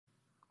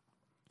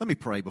Let me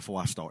pray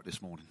before I start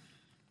this morning.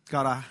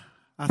 God,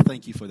 I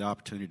thank you for the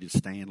opportunity to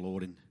stand,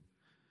 Lord, in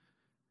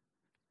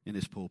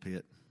this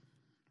pulpit.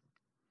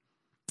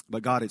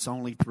 But God, it's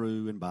only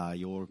through and by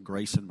your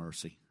grace and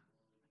mercy,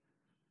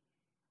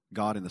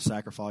 God, in the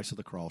sacrifice of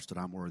the cross, that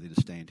I'm worthy to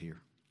stand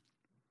here.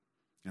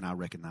 And I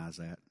recognize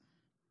that.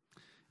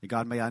 And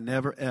God, may I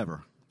never,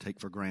 ever take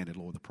for granted,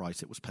 Lord, the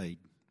price that was paid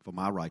for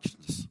my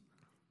righteousness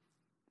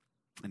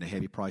and the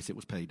heavy price it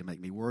was paid to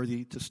make me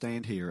worthy to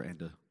stand here and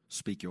to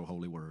speak your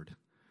holy word.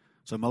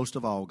 So most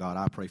of all, God,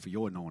 I pray for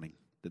your anointing,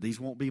 that these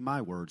won't be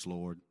my words,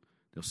 Lord.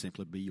 They'll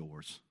simply be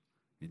yours.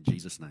 In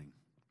Jesus' name,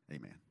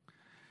 amen.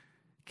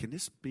 Can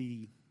this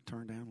be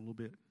turned down a little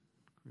bit?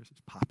 Chris,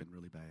 it's popping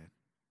really bad.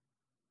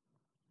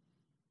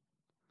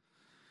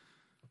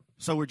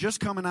 So we're just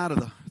coming out of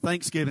the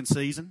Thanksgiving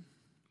season,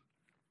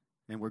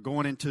 and we're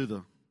going into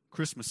the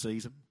Christmas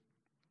season,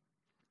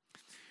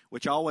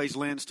 which always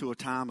lends to a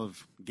time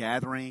of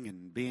gathering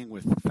and being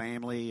with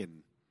family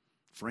and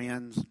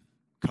friends,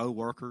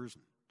 co-workers,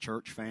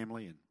 church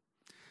family. And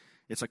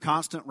it's a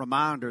constant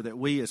reminder that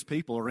we as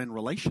people are in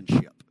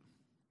relationship.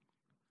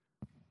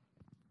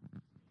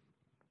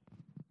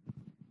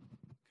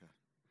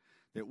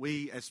 That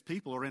we as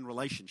people are in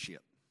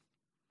relationship.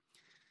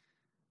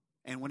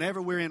 And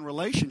whenever we're in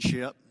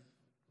relationship,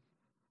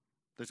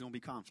 there's going to be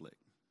conflict.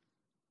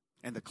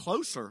 And the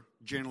closer,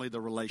 generally,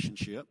 the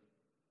relationship,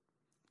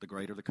 the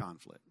greater the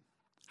conflict.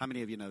 How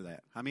many of you know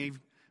that? How many of you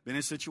have been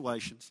in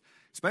situations,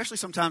 especially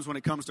sometimes when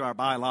it comes to our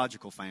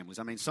biological families?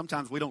 I mean,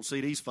 sometimes we don't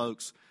see these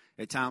folks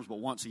at times but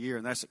once a year,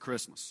 and that's at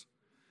Christmas.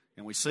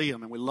 And we see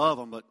them and we love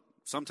them, but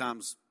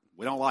sometimes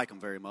we don't like them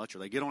very much, or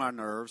they get on our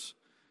nerves.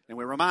 And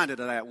we're reminded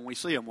of that when we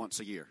see them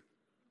once a year.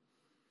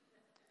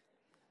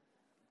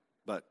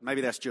 But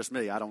maybe that's just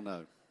me. I don't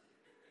know.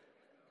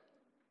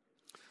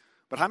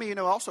 But how many of you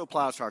know also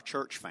applies to our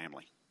church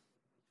family?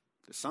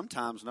 That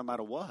sometimes, no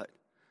matter what,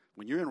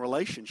 when you're in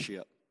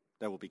relationship,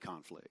 there will be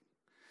conflict.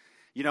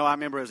 You know, I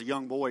remember as a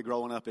young boy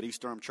growing up at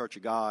East Durham Church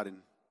of God and,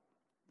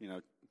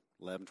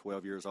 11,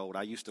 12 years old,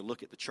 I used to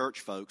look at the church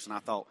folks and I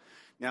thought,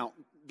 now,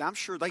 I'm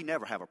sure they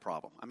never have a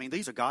problem. I mean,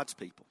 these are God's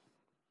people.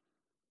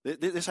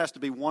 This has to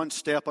be one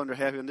step under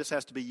heaven. This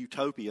has to be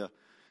utopia,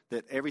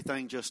 that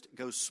everything just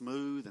goes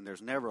smooth and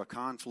there's never a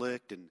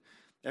conflict and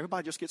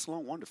everybody just gets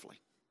along wonderfully.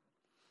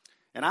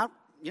 And I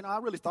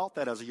really thought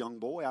that as a young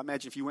boy. I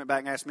imagine if you went back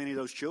and asked many of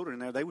those children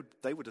there,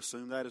 they would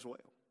assume that as well.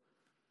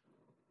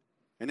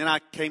 And then I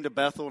came to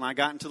Bethel and I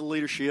got into the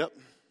leadership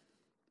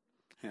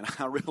and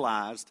I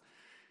realized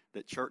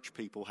that church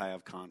people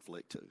have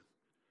conflict too.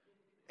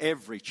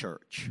 Every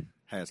church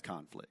has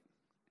conflict.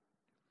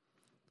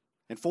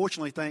 And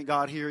fortunately, thank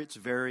God here, it's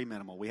very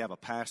minimal. We have a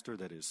pastor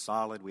that is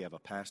solid. We have a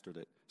pastor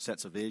that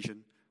sets a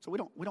vision. So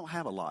we don't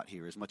have a lot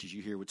here, as much as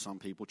you hear with some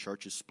people.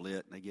 Churches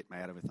split, and they get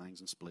mad over things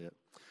and split.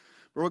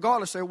 But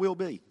regardless, there will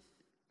be.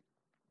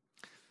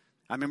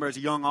 I remember as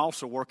a young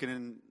officer working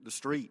in the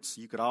streets,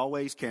 you could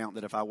always count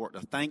that if I worked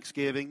a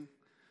Thanksgiving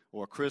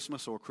or a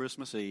Christmas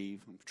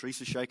Eve, and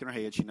Teresa's shaking her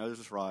head, she knows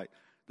it's right,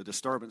 the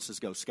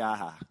disturbances go sky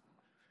high.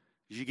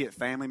 As you get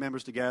family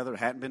members together that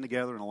hadn't been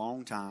together in a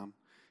long time,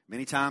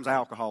 many times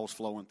alcohol's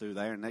flowing through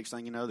there, and next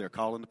thing you know, they're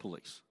calling the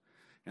police.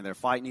 And they're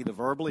fighting either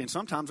verbally, and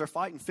sometimes they're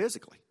fighting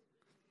physically.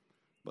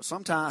 But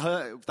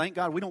sometimes, thank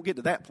God, we don't get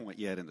to that point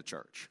yet in the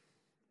church.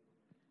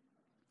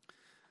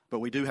 But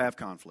we do have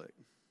conflict.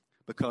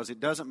 Because it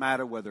doesn't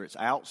matter whether it's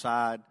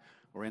outside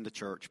or in the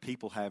church.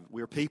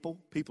 We're people.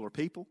 People are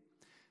people.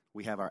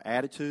 We have our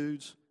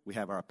attitudes. We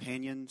have our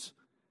opinions.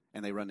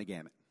 And they run the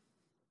gamut.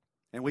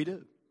 And we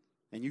do.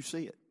 And you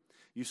see it.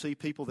 You see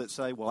people that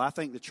say, well, I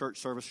think the church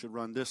service should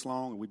run this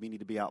long, and we need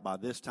to be out by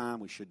this time.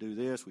 We should do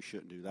this. We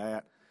shouldn't do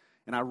that.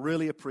 And I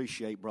really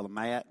appreciate Brother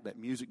Matt. That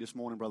music this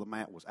morning, Brother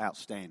Matt, was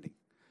outstanding.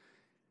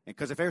 And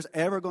because if there's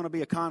ever going to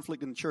be a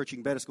conflict in the church, you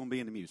can bet it's going to be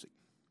in the music.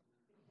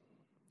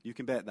 You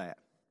can bet that.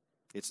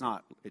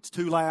 It's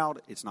too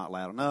loud. It's not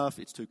loud enough.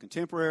 It's too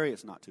contemporary.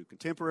 It's not too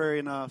contemporary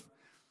enough.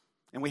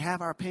 And we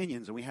have our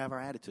opinions and we have our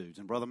attitudes.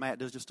 And Brother Matt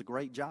does just a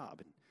great job.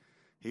 And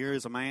here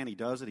is a man, he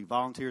does it. He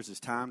volunteers his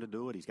time to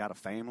do it. He's got a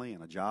family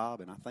and a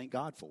job, and I thank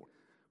God for it.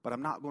 But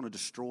I'm not going to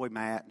destroy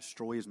Matt,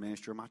 destroy his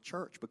ministry or my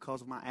church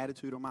because of my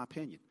attitude or my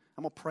opinion.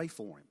 I'm going to pray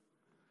for him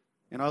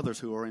and others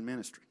who are in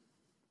ministry.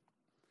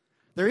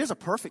 There is a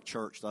perfect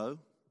church, though.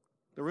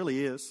 There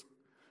really is.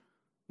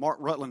 Mark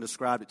Rutland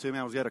described it to me.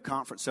 I was at a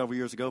conference several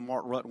years ago.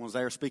 Mark Rutland was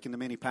there speaking to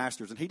many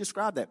pastors, and he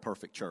described that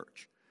perfect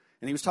church.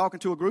 And he was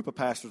talking to a group of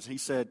pastors, and he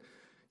said,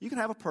 you can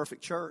have a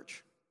perfect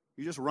church.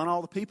 You just run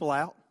all the people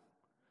out,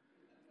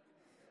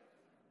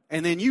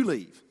 and then you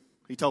leave,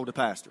 he told the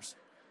pastors.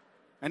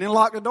 And then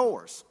lock the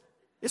doors.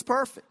 It's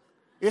perfect.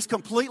 It's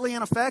completely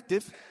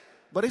ineffective,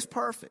 but it's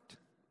perfect.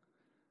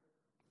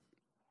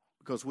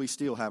 Because we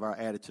still have our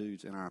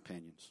attitudes and our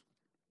opinions.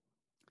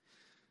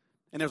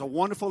 And there's a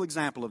wonderful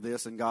example of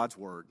this in God's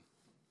Word.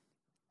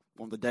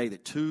 On the day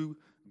that two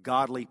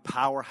godly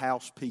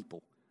powerhouse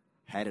people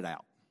had it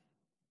out.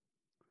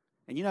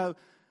 And you know,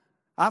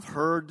 I've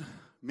heard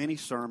many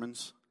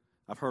sermons.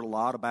 I've heard a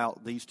lot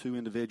about these two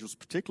individuals,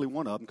 particularly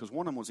one of them, because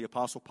one of them was the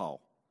Apostle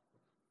Paul.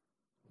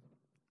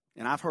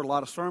 And I've heard a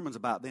lot of sermons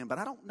about them, but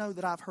I don't know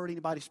that I've heard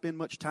anybody spend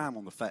much time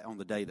on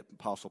the day that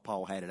Apostle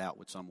Paul had it out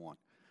with someone.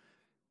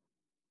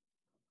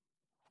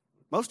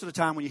 Most of the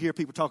time when you hear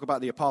people talk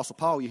about the Apostle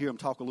Paul, you hear them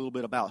talk a little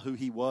bit about who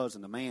he was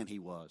and the man he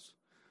was.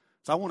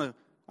 So I want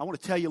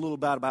to tell you a little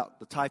bit about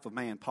the type of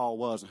man Paul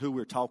was and who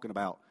we're talking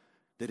about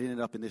that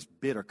ended up in this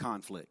bitter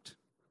conflict.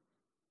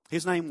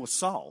 His name was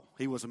Saul.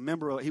 He was a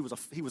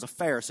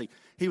Pharisee.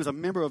 He was a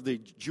member of the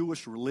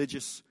Jewish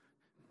religious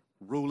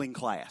ruling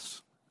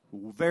class,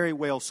 very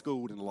well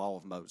schooled in the law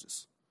of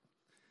Moses.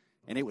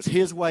 And it was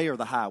his way or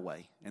the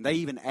highway. And they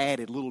even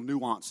added little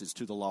nuances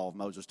to the law of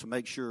Moses to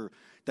make sure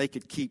they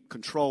could keep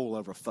control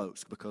over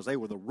folks because they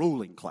were the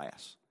ruling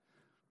class.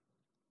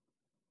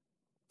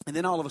 And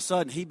then all of a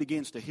sudden he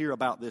begins to hear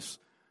about this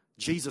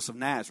Jesus of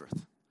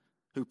Nazareth,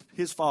 who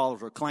his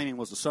followers were claiming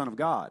was the Son of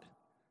God,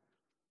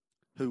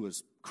 who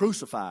was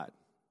crucified,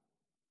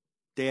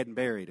 dead and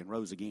buried, and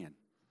rose again.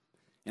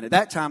 And at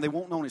that time, they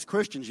weren't known as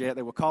Christians yet.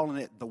 They were calling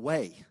it the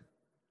Way.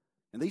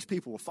 And these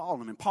people were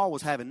following him, and Paul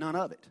was having none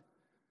of it.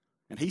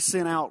 And he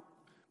sent out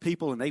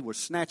people, and they were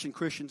snatching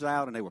Christians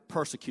out, and they were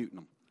persecuting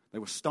them. They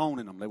were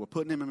stoning them. They were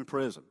putting them in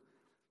prison.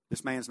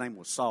 This man's name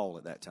was Saul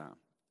at that time.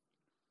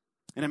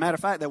 And as a matter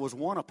of fact, there was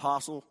one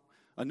apostle,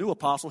 a new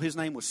apostle. His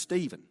name was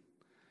Stephen.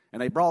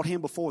 And they brought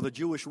him before the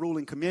Jewish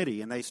ruling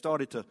committee, and they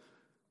started to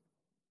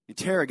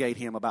interrogate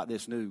him about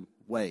this new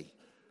way.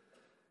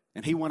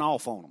 And he went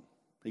off on them.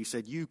 He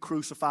said, you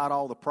crucified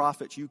all the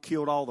prophets. You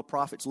killed all the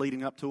prophets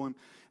leading up to him.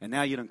 And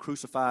now you done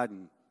crucified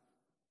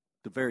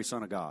the very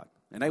Son of God.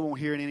 And they won't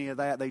hear any of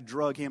that. They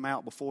drug him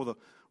out before the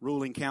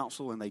ruling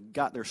council, and they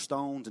got their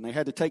stones, and they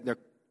had to take their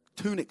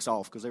tunics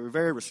off because they were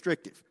very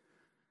restrictive.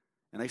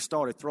 And they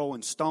started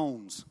throwing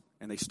stones,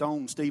 and they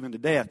stoned Stephen to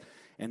death.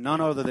 And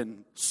none other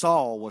than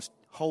Saul was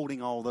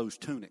holding all those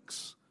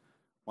tunics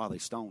while they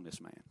stoned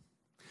this man.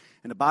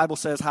 And the Bible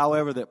says,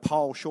 however, that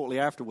Paul shortly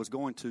after was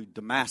going to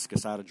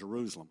Damascus out of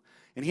Jerusalem.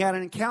 And he had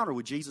an encounter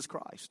with Jesus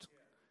Christ.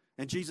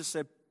 And Jesus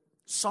said,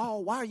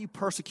 Saul, why are you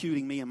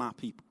persecuting me and my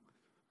people?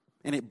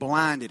 And it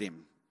blinded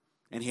him.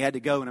 And he had to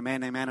go, and a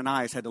man named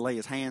Ananias had to lay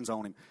his hands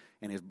on him.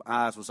 And his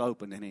eyes was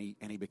opened, and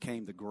he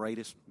became the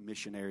greatest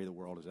missionary the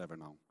world has ever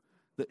known.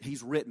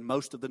 He's written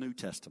most of the New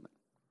Testament.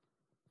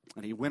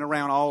 And he went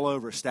around all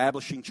over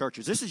establishing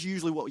churches. This is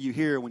usually what you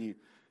hear when you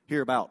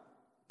hear about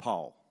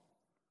Paul.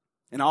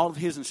 And all of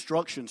his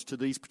instructions to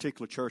these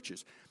particular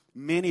churches,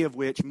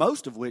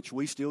 most of which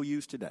we still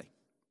use today.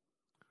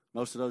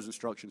 Most of those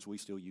instructions we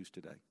still use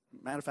today.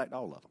 Matter of fact,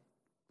 all of them.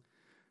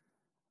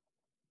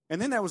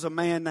 And then there was a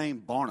man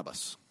named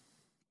Barnabas.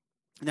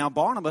 Now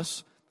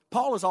Barnabas,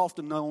 Paul is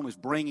often known as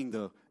bringing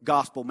the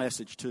gospel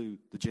message to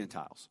the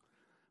Gentiles.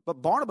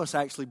 But Barnabas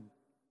actually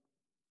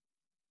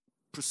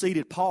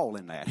preceded Paul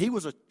in that. He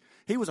was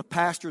a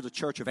pastor of the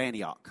church of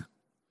Antioch.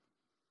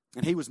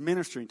 And he was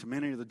ministering to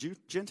many of the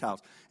Gentiles.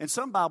 And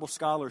some Bible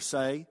scholars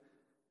say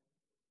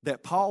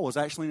that Paul was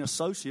actually an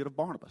associate of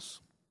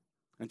Barnabas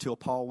until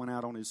Paul went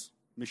out on his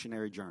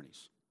missionary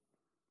journeys.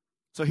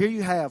 So here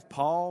you have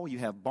Paul, you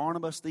have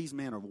Barnabas. These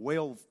men are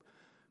well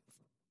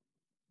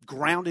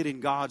grounded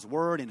in God's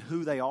word and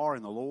who they are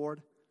in the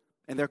Lord.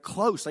 And they're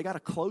close. They got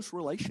a close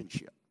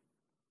relationship.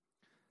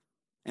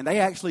 And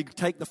they actually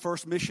take the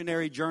first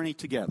missionary journey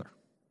together.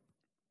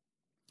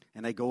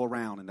 And they go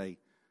around and they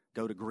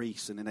go to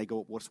Greece, and then they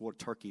go up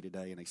Turkey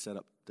today, and they set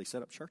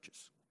up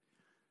churches.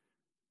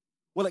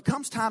 Well, it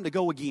comes time to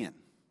go again.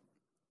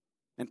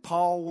 And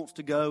Paul wants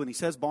to go, and he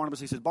says,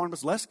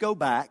 Barnabas, let's go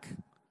back.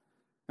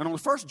 And on the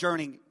first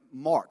journey,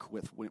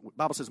 the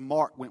Bible says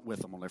Mark went with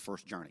them on their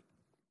first journey.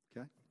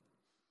 Okay?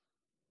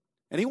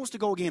 And he wants to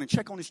go again and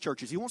check on his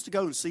churches. He wants to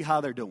go and see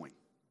how they're doing.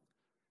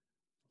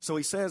 So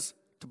he says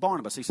to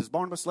Barnabas,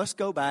 Barnabas, let's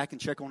go back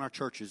and check on our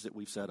churches that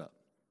we've set up.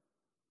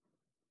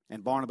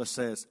 And Barnabas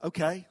says,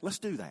 okay, let's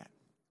do that.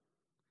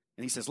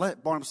 And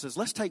Barnabas says,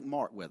 let's take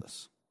Mark with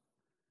us.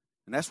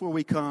 And that's where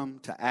we come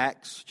to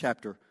Acts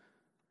chapter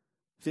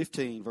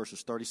 15,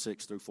 verses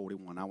 36 through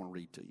 41. I want to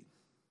read to you.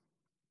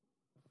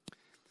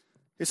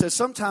 It says,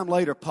 sometime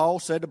later, Paul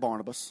said to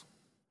Barnabas,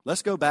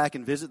 let's go back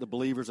and visit the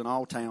believers in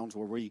all towns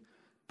where we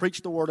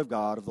preach the word of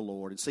God of the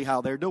Lord and see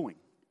how they're doing.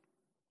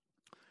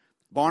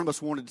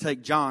 Barnabas wanted to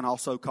take John,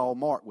 also called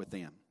Mark, with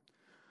them.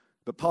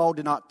 But Paul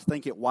did not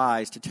think it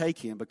wise to take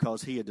him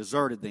because he had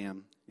deserted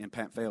them in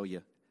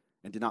Pamphylia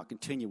and did not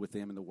continue with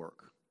them in the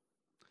work.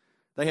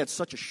 They had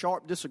such a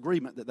sharp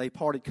disagreement that they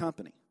parted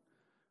company.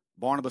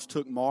 Barnabas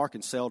took Mark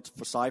and sailed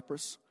for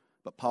Cyprus,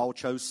 but Paul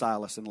chose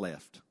Silas and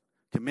left,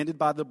 commended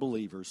by the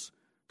believers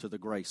to the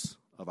grace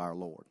of our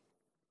Lord.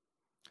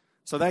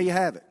 So there you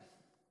have it.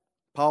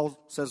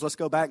 Paul says, let's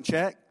go back and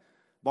check.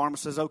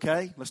 Barnabas says,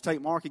 okay, let's take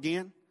Mark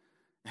again.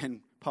 And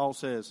Paul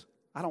says,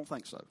 I don't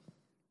think so.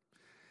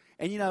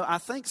 And, I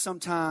think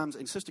sometimes,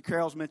 and Sister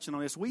Carol's mentioned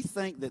on this, we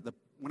think that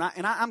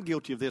I'm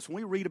guilty of this. When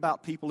we read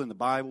about people in the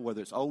Bible,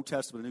 whether it's Old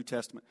Testament or New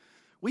Testament,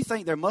 we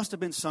think there must have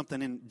been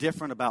something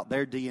different about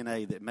their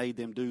DNA that made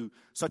them do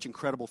such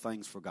incredible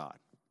things for God.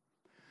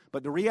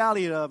 But the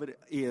reality of it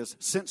is,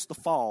 since the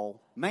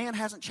fall, man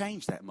hasn't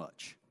changed that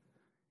much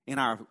in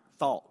our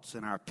thoughts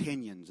and our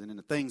opinions and in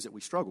the things that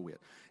we struggle with.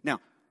 Now,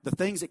 the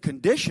things that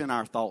condition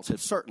our thoughts have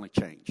certainly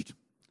changed.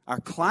 Our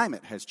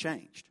climate has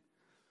changed.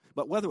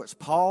 But whether it's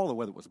Paul or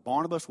whether it was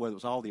Barnabas, whether it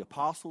was all the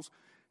apostles,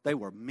 they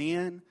were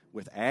men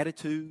with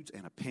attitudes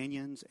and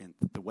opinions and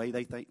the way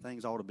they think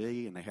things ought to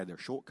be, and they had their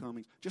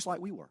shortcomings, just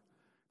like we were.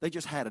 They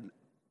just had a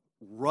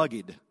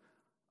rugged,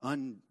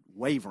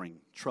 unwavering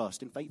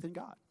trust and faith in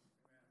God.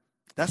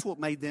 That's what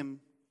made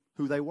them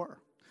who they were.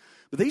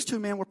 But these two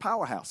men were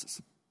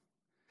powerhouses.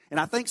 And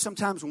I think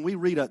sometimes when we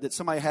read that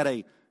somebody had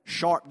a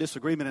sharp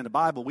disagreement in the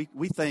Bible,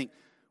 we think,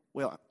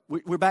 well,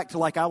 we're back to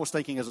like I was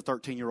thinking as a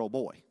 13-year-old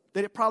boy.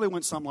 That it probably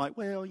went something like,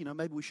 well,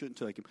 maybe we shouldn't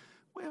take him.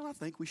 Well, I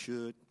think we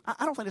should.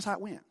 I don't think that's how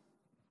it went.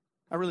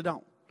 I really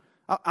don't.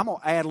 I'm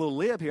going to add a little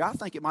lib here. I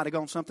think it might have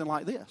gone something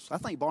like this. I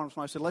think Barnabas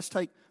might have said, let's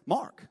take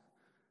Mark.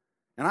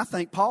 And I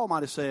think Paul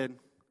might have said,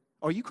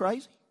 are you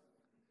crazy?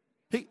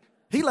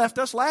 He left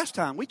us last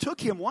time. We took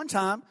him one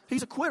time.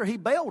 He's a quitter. He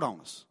bailed on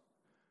us.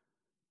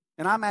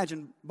 And I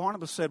imagine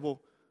Barnabas said,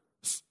 well,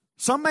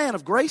 some man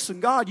of grace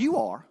and God you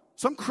are.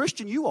 Some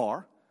Christian you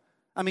are.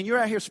 I mean, you're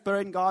out here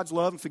spreading God's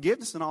love and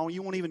forgiveness and all, and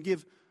you won't even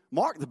give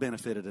Mark the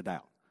benefit of the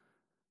doubt.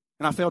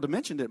 And I failed to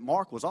mention that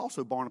Mark was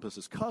also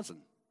Barnabas' cousin.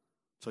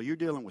 So you're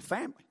dealing with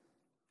family.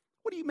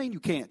 What do you mean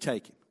you can't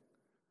take him?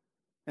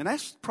 And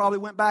that's probably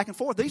went back and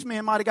forth. These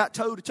men might have got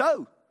toe to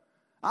toe.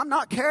 I'm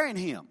not carrying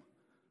him.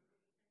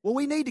 Well,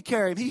 we need to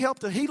carry him.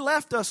 He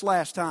left us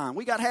last time.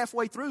 We got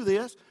halfway through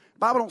this. The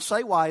Bible don't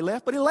say why he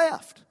left, but he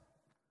left.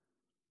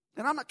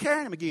 And I'm not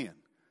carrying him again.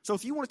 So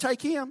if you want to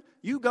take him,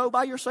 you go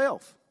by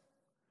yourself.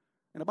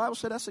 And the Bible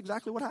said that's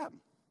exactly what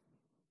happened.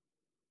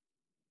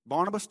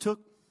 Barnabas took.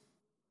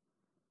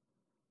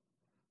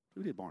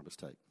 Who did Barnabas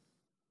take?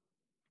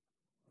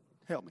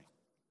 Help me.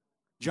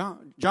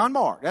 John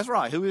Mark. That's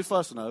right. Who he was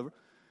fussing over.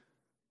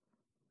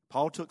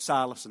 Paul took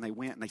Silas and they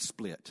went and they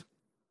split.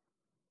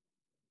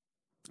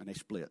 And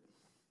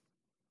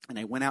And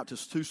they went out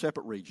to two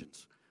separate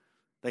regions.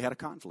 They had a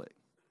conflict.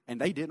 And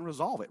they didn't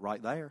resolve it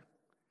right there.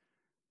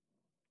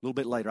 A little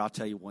bit later, I'll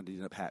tell you what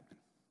ended up happening.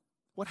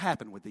 What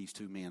happened with these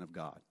two men of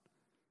God?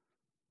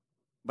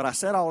 But I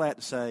said all that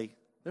to say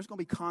there's going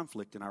to be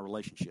conflict in our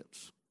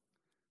relationships.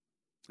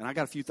 And I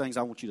got a few things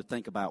I want you to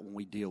think about when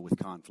we deal with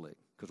conflict,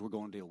 because we're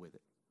going to deal with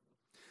it.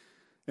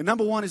 And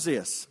number one is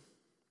this.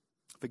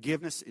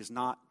 Forgiveness is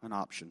not an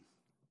option.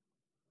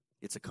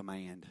 It's a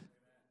command.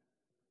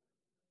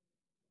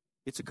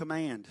 It's a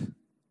command.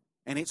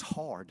 And it's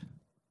hard.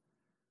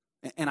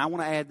 And I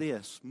want to add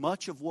this.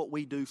 Much of what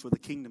we do for the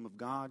kingdom of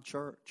God,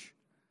 church,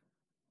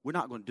 we're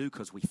not going to do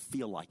because we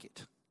feel like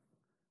it.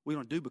 We're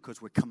going to do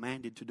because we're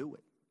commanded to do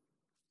it.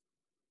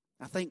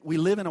 I think we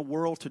live in a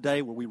world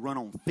today where we run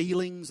on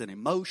feelings and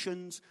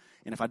emotions.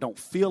 And if I don't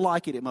feel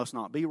like it, it must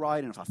not be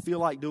right. And if I feel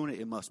like doing it,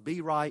 it must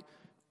be right.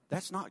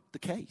 That's not the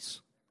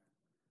case.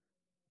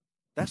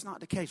 That's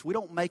not the case. We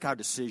don't make our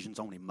decisions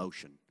on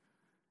emotion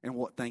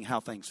and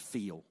how things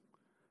feel.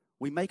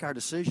 We make our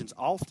decisions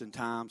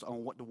oftentimes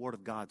on what the Word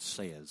of God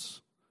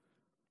says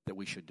that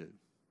we should do.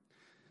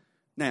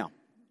 Now,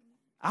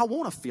 I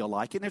want to feel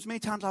like it, and there's many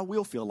times I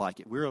will feel like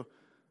it. We're a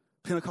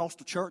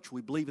Pentecostal church.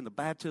 We believe in the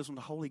baptism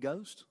of the Holy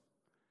Ghost.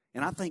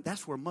 And I think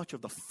that's where much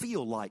of the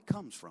feel like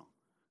comes from.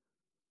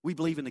 We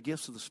believe in the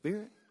gifts of the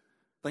Spirit,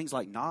 things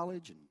like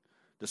knowledge and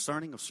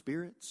discerning of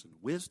spirits and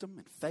wisdom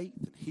and faith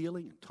and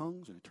healing and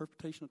tongues and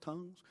interpretation of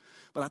tongues.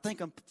 But I think,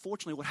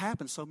 unfortunately, what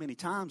happens so many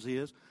times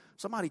is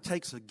somebody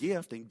takes a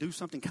gift and do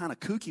something kind of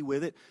kooky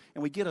with it,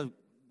 and we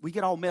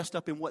get all messed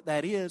up in what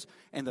that is,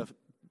 and the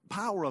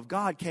power of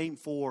God came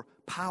for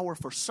power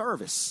for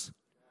service.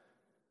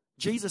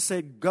 Jesus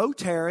said, go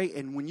tarry,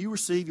 and when you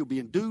receive, you'll be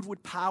endued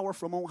with power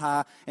from on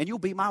high, and you'll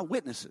be my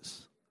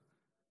witnesses.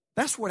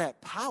 That's where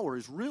that power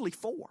is really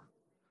for.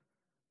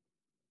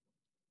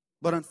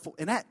 But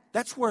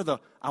that's where the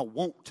I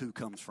want to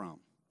comes from.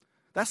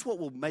 That's what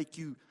will make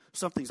you,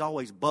 something's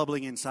always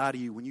bubbling inside of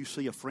you when you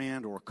see a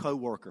friend or a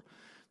coworker,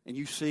 and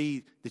you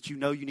see that you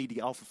know you need to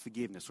offer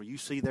forgiveness, or you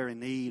see they're in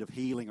need of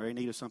healing or in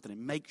need of something. It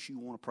makes you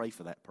want to pray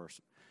for that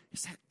person.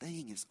 It's that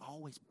thing that's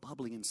always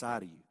bubbling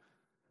inside of you.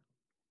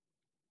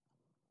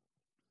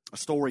 A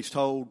story's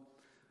told.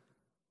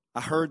 I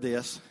heard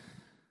this,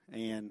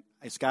 and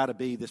it's got to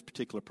be this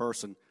particular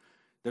person.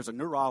 There's a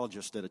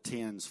neurologist that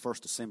attends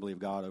First Assembly of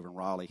God over in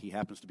Raleigh. He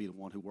happens to be the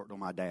one who worked on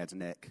my dad's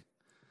neck.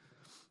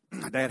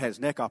 My dad had his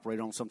neck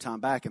operated on some time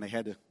back, and they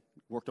had to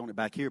work on it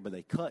back here, but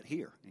they cut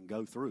here and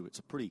go through. It's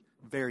a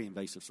very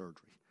invasive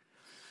surgery.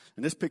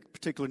 And this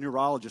particular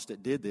neurologist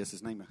that did this,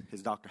 his name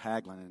is Dr.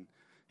 Haglin, and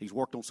he's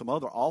worked on some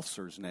other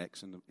officers'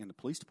 necks in the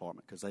police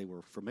department because they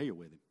were familiar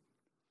with him.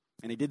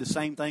 And he did the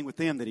same thing with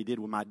them that he did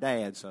with my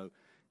dad, so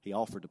he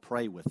offered to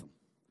pray with them.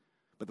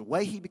 But the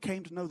way he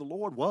became to know the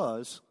Lord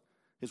was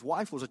his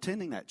wife was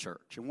attending that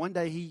church. And one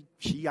day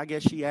she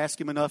asked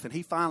him enough, and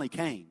he finally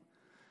came.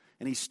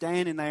 And he's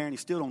standing there, and he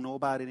still don't know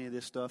about any of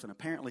this stuff. And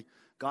apparently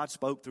God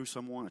spoke through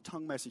someone. A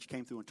tongue message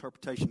came through,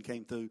 interpretation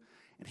came through.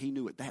 And he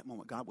knew at that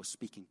moment God was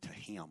speaking to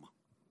him.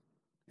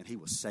 And he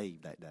was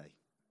saved that day.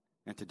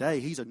 And today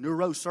he's a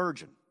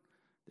neurosurgeon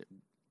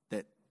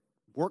that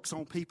works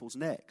on people's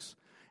necks.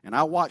 And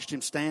I watched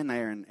him stand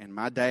there, and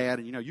my dad,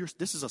 and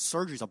this is a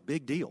surgery, it's a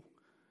big deal.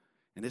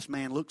 And this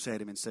man looks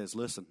at him and says,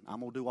 listen,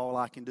 I'm going to do all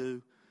I can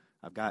do.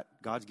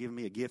 God's given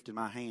me a gift in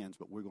my hands,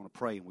 but we're going to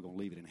pray and we're going to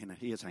leave it in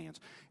his hands.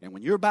 And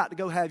when you're about to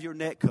go have your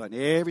neck cut and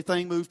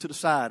everything moves to the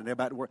side and they're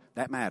about to work,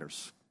 that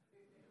matters.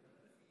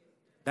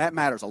 That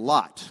matters a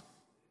lot.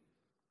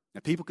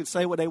 Now, people can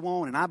say what they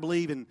want, and I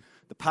believe in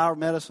the power of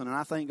medicine, and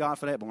I thank God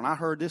for that. But when I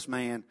heard this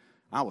man,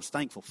 I was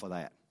thankful for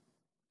that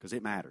because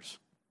it matters.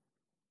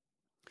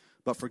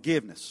 But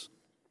forgiveness.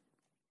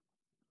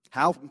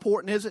 How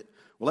important is it?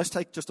 Well, let's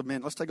take just a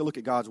minute. Let's take a look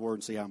at God's Word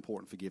and see how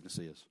important forgiveness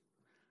is.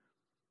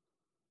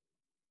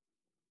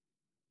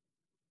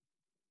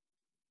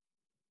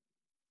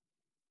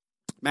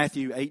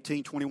 Matthew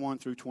 18:21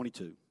 through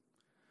 22.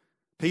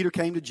 Peter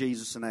came to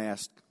Jesus and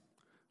asked,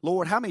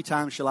 Lord, how many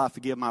times shall I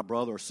forgive my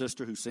brother or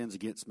sister who sins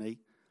against me?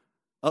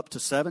 Up to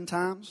 7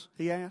 times,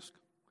 he asked.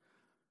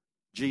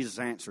 Jesus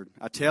answered,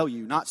 I tell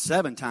you, not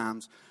 7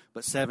 times,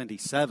 but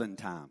 77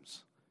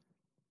 times.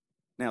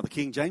 Now, the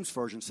King James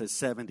Version says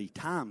 70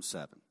 times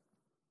 7.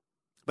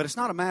 But it's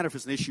not a matter if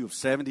it's an issue of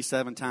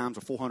 77 times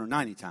or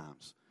 490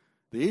 times.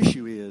 The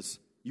issue is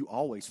you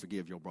always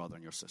forgive your brother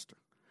and your sister.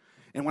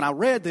 And when I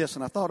read this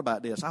and I thought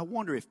about this, I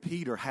wonder if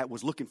Peter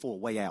was looking for a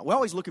way out. We're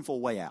always looking for a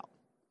way out.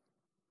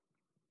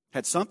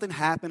 Had something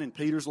happened in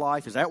Peter's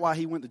life? Is that why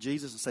he went to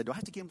Jesus and said, do I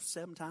have to give him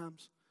 7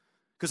 times?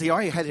 Because he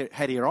already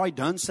had he already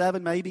done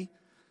 7 maybe?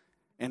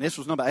 And this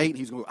was number 8, and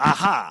he's going,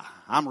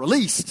 aha, I'm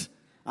released.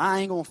 I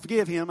ain't going to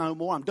forgive him no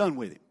more. I'm done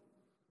with him.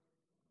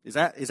 Is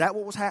that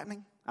what was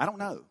happening? I don't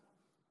know.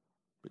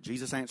 But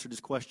Jesus answered his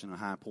question on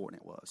how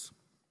important it was.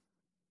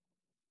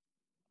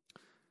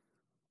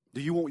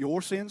 Do you want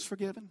your sins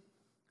forgiven?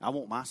 I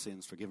want my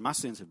sins forgiven. My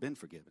sins have been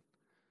forgiven.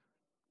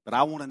 But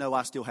I want to know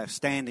I still have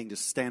standing to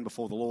stand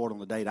before the Lord on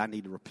the day that I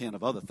need to repent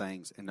of other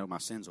things and know my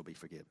sins will be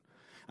forgiven.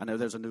 I know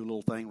there's a new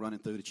little thing running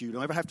through that you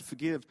don't ever have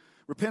to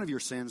repent of your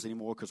sins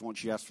anymore, because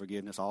once you ask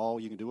forgiveness,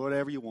 you can do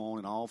whatever you want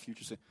and all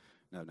future sins.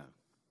 No.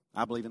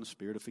 I believe in the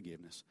spirit of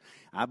forgiveness.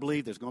 I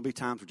believe there's going to be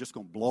times we're just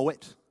going to blow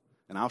it,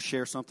 and I'll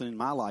share something in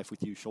my life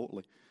with you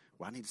shortly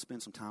where I need to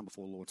spend some time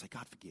before the Lord and say,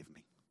 God, forgive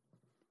me.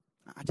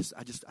 I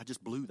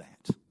just blew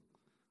that.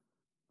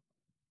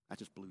 I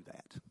just blew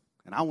that.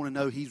 And I want to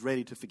know He's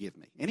ready to forgive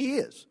me. And He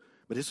is.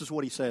 But this is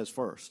what He says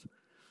first.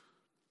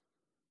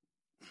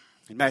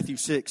 In Matthew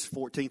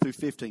 6:14 through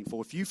 15,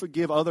 for if you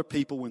forgive other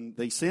people when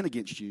they sin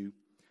against you,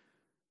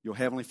 your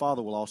heavenly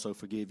Father will also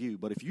forgive you.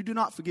 But if you do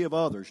not forgive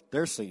others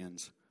their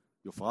sins,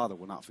 your Father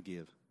will not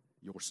forgive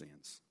your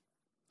sins.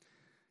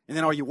 And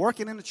then, are you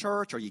working in the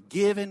church? Are you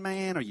giving,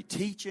 man? Are you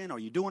teaching? Are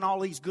you doing all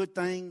these good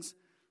things?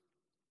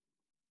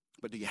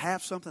 But do you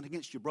have something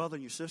against your brother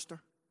and your sister?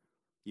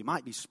 You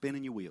might be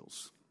spinning your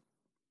wheels.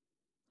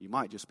 You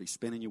might just be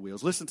spinning your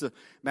wheels. Listen to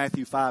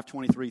Matthew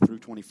 5:23 through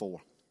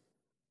 24.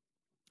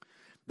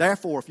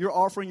 Therefore, if you're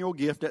offering your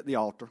gift at the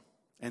altar,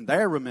 and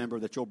there remember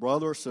that your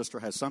brother or sister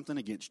has something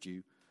against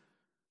you,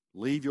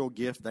 leave your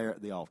gift there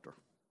at the altar.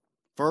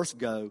 First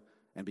go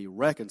and be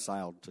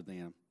reconciled to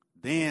them.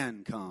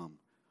 Then come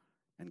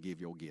and give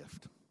your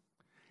gift.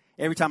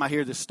 Every time I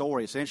hear this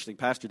story, it's interesting.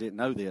 Pastor didn't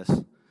know this.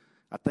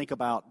 I think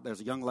about,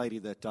 there's a young lady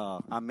that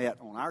I met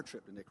on our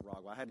trip to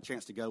Nicaragua. I had a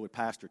chance to go with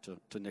Pastor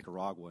to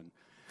Nicaragua and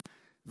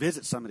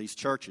visit some of these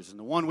churches. And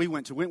the one we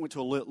went to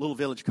a little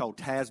village called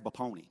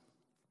Tazbaponi.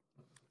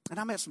 And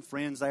I met some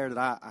friends there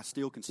that I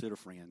still consider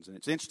friends. And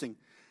it's interesting.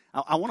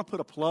 I want to put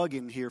a plug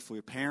in here for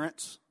your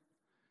parents,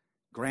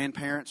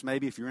 grandparents,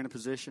 maybe, if you're in a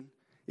position.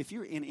 If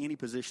you're in any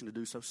position to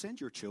do so, send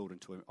your children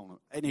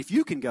and if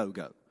you can go.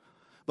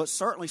 But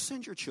certainly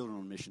send your children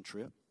on a mission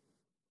trip.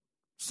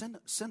 Send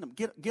them,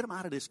 get them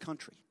out of this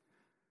country.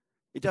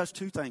 It does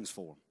 2 things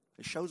for them.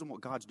 It shows them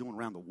what God's doing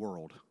around the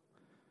world.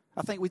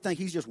 We think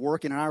He's just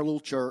working in our little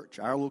church,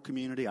 our little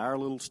community, our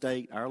little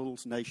state, our little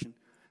nation.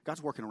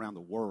 God's working around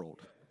the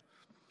world.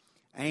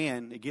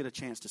 And they get a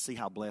chance to see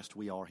how blessed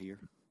we are here.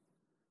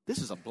 This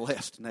is a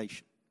blessed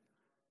nation.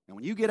 And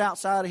when you get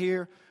outside of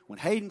here, when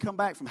Hayden come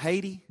back from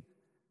Haiti,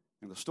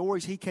 and the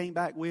stories he came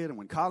back with, and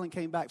when Colin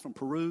came back from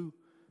Peru,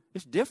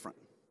 it's different.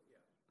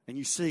 And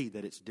you see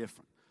that it's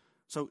different.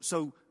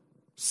 So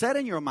set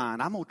in your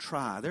mind, I'm going to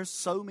try. There's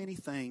so many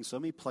things, so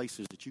many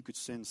places that you could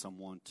send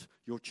someone,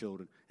 your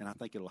children, and I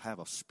think it'll have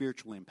a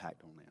spiritual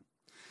impact on them.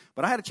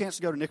 But I had a chance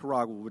to go to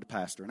Nicaragua with the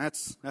pastor, and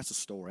that's a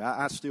story.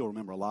 I still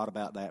remember a lot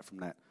about that from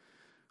that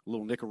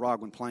little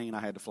Nicaraguan plane I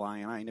had to fly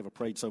in. I ain't never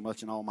prayed so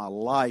much in all my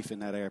life in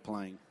that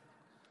airplane.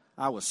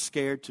 I was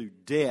scared to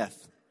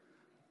death.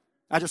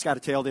 I just got to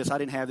tell this. I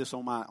didn't have this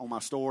on my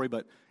story,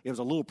 but it was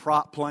a little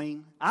prop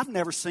plane. I've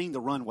never seen the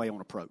runway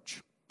on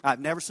approach. I've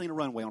never seen a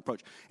runway on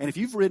approach. And if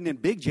you've ridden in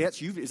big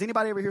jets, has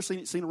anybody ever here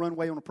seen a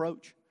runway on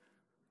approach?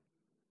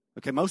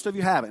 Okay, most of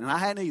you haven't, and I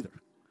hadn't either.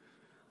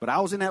 But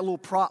I was in that little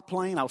prop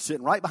plane. I was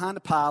sitting right behind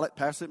the pilot,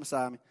 Pastor sitting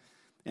beside me,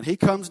 and he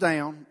comes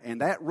down, and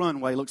that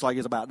runway looks like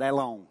it's about that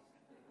long.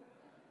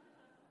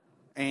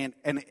 And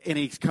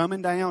he's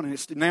coming down,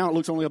 and now it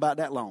looks only about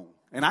that long.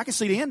 And I can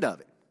see the end of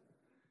it.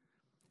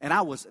 And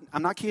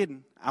I'm not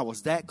kidding, I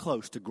was that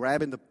close to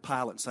grabbing the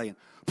pilot and saying,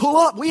 pull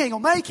up, we ain't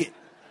going to make it.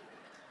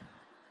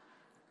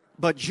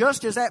 But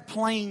just as that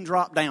plane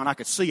dropped down, I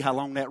could see how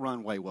long that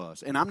runway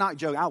was. And I'm not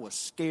joking, I was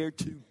scared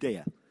to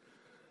death.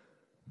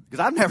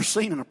 Because I've never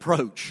seen an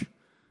approach.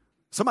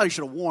 Somebody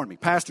should have warned me.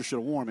 Pastor should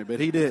have warned me, but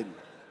he didn't.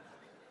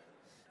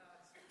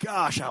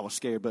 Gosh, I was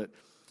scared.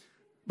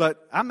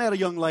 But I met a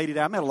young lady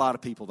there. I met a lot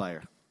of people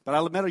there. But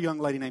I met a young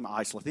lady named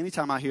Isleth.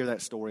 Anytime I hear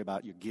that story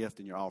about your gift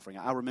and your offering,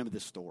 I remember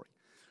this story.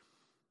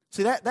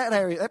 See, that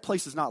area, that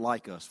place is not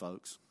like us,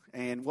 folks.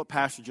 And what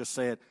Pastor just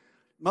said,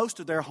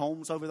 most of their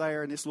homes over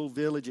there in this little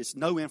village, it's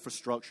no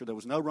infrastructure. There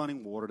was no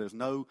running water. There's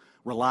no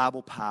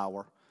reliable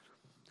power.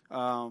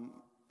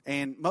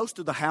 And most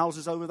of the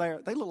houses over there,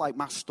 they look like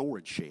my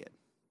storage shed.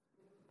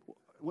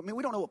 I mean,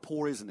 we don't know what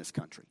poor is in this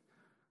country.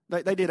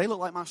 They look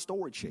like my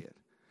storage shed.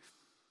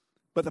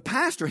 But the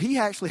pastor, he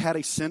actually had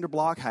a cinder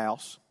block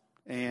house.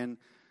 And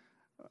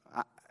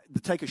to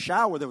take a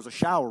shower, there was a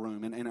shower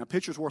room. And a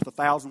picture's worth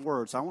 1,000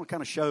 words. So I want to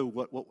kind of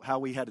show how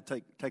we had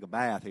to take a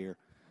bath here.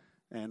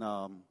 And,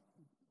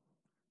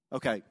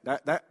 okay,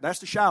 that's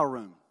the shower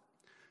room.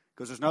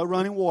 Because there's no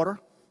running water.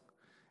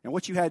 And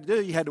what you had to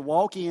do, you had to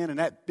walk in, and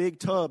that big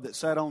tub that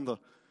sat on the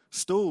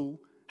stool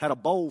had a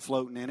bowl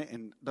floating in it,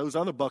 and those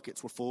other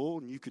buckets were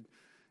full,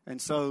 and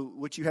so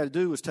what you had to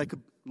do was take a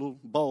little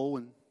bowl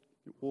and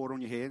water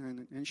on your head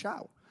and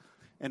shower.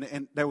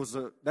 And there was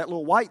that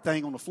little white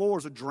thing on the floor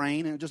was a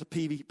drain, and just a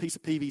piece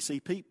of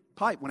PVC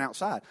pipe went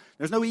outside.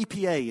 There's no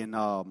EPA in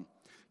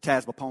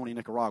Tasbaponi,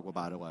 Nicaragua,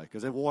 by the way,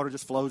 because the water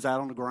just flows out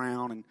on the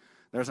ground, and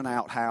there's an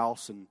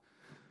outhouse. And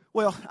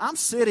well, I'm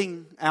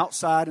sitting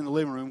outside in the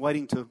living room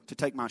waiting to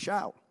take my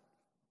shower.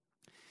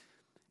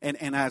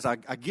 And as I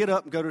get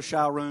up and go to the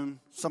shower room,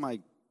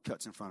 somebody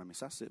cuts in front of me.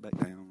 So I sit back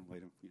down and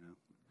wait,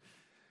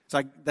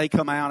 So they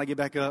come out, I get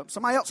back up.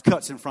 Somebody else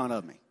cuts in front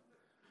of me.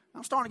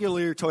 I'm starting to get a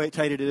little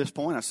irritated at this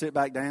point. I sit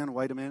back down and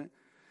wait a minute.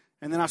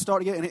 And then I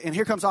start to get, and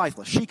here comes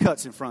Isleth. She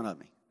cuts in front of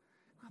me.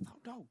 I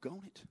thought,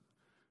 doggone it.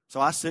 So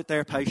I sit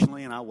there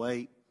patiently and I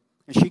wait.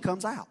 And she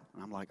comes out.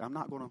 And I'm like, I'm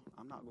not going to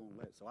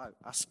let it. So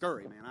I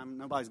scurry, man.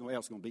 Nobody's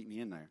else going to beat me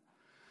in there.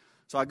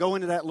 So I go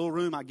into that little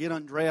room. I get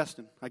undressed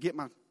and I get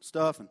my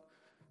stuff and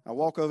I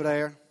walk over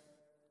there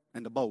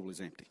and the bowl is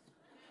empty.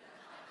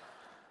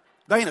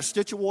 There ain't a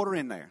stitch of water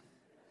in there.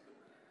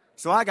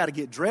 So I got to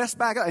get dressed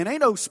back up. And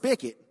ain't no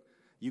spigot.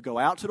 You go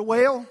out to the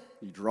well,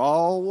 you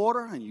draw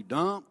water, and you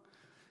dump.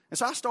 And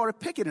so I started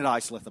picking at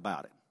Isleth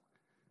about it.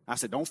 I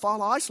said, don't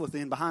follow Isleth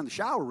in behind the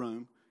shower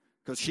room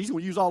because she's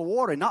going to use all the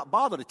water and not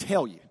bother to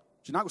tell you.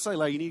 She's not going to say,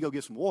 Larry, you need to go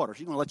get some water.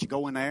 She's going to let you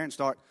go in there and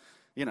start,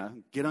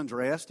 get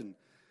undressed. And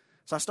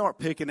so I start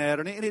picking at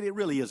her, and it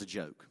really is a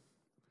joke.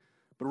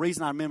 But the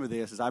reason I remember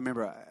this is I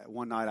remember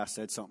one night I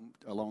said something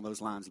along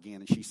those lines again,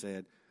 and she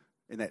said,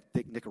 in that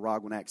thick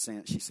Nicaraguan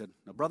accent, she said,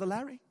 now, Brother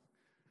Larry,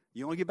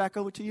 you want to get back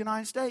over to the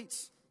United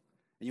States,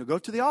 and you'll go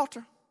to the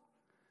altar,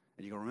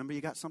 and you're going to remember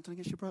you got something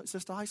against your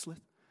sister Isleth.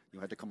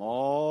 You'll have to come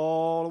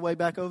all the way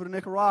back over to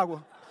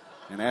Nicaragua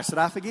and ask that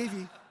I forgive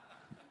you.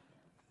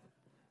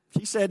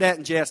 She said that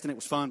in jest, and it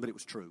was fun, but it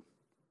was true.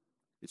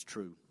 It's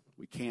true.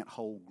 We can't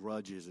hold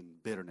grudges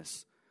and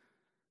bitterness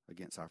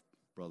against our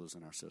brothers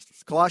and our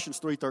sisters. Colossians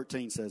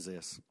 3:13 says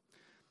this,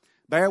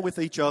 bear with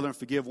each other and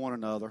forgive one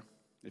another.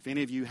 If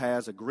any of you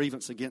has a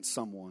grievance against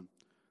someone,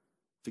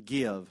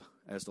 forgive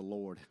as the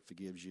Lord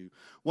forgives you.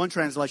 One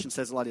translation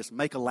says it like this,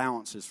 make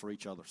allowances for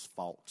each other's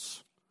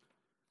faults.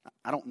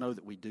 I don't know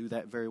that we do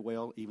that very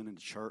well, even in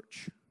the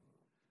church.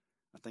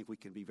 I think we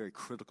can be very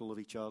critical of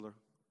each other.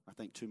 I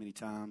think too many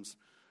times.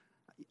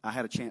 I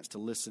had a chance to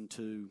listen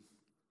to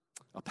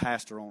a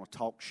pastor on a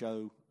talk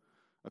show,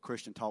 a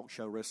Christian talk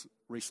show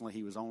recently.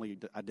 He was only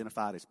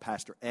identified as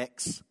Pastor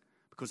X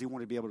because he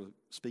wanted to be able to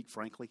speak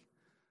frankly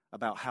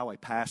about how a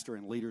pastor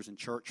and leaders in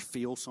church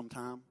feel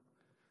sometimes.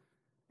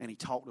 And he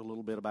talked a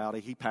little bit about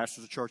it. He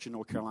pastors a church in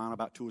North Carolina,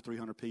 about 200 or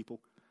 300 people.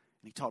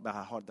 And he talked about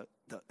how hard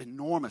the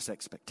enormous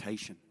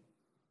expectation.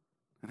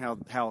 And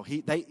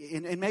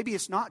and maybe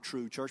it's not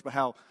true, church, but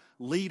how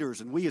leaders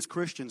and we as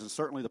Christians and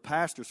certainly the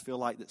pastors feel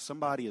like that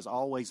somebody is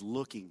always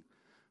looking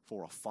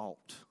for a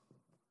fault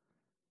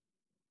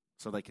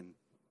so they can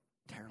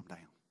tear them down.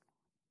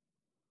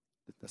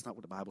 That's not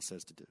what the Bible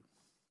says to do.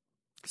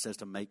 It says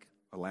to make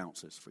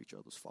allowances for each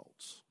other's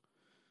faults.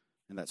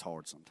 And that's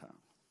hard sometimes.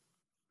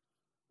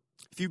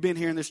 If you've been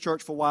here in this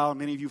church for a while,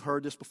 many of you have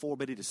heard this before,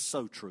 but it is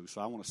so true.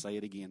 So I want to say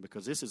it again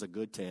because this is a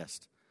good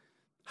test.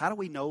 How do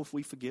we know if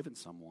we've forgiven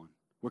someone?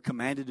 We're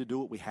commanded to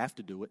do it. We have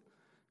to do it.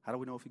 How do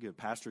we know if we forgive?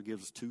 Pastor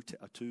gives us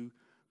a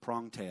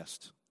two-pronged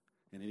test,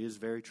 and it is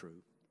very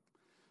true.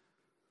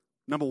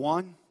 Number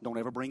one, don't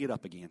ever bring it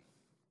up again.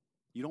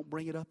 You don't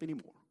bring it up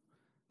anymore.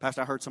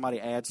 Pastor, I heard somebody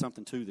add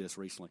something to this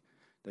recently.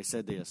 They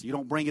said this. You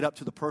don't bring it up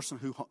to the person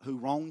who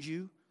wronged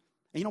you,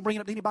 and you don't bring it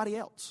up to anybody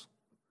else.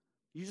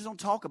 You just don't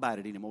talk about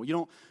it anymore.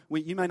 You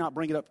may not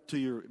bring it up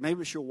to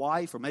maybe it's your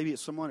wife or maybe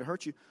it's someone that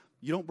hurt you.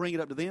 You don't bring it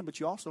up to them, but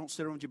you also don't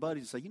sit around with your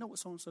buddies and say, you know what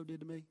so-and-so did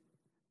to me?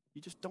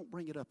 You just don't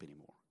bring it up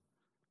anymore.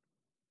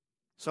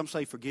 Some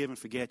say forgive and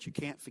forget. You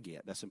can't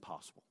forget. That's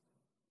impossible.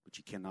 but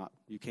you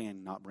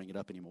cannot bring it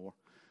up anymore.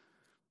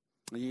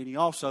 And you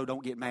also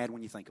don't get mad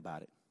when you think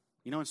about it.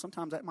 You know, and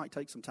sometimes that might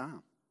take some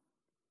time.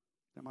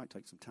 That might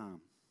take some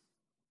time.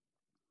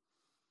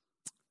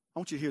 I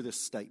want you to hear this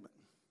statement.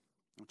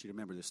 I want you to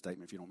remember this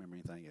statement if you don't remember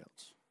anything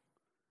else.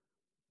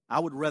 I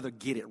would rather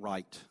get it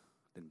right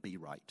than be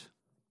right.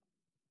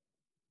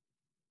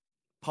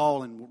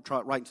 Paul,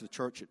 writing to the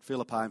church at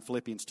Philippi in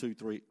Philippians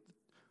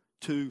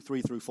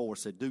 2:3-4,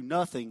 said, "Do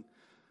nothing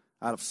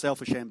out of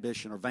selfish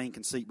ambition or vain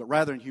conceit, but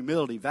rather in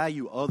humility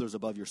value others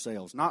above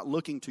yourselves, not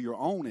looking to your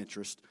own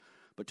interest,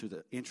 but to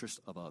the interest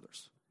of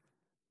others."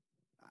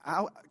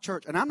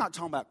 Church, and I'm not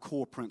talking about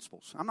core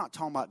principles. I'm not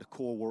talking about the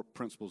core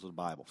principles of the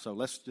Bible. So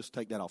let's just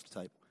take that off the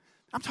table.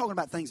 I'm talking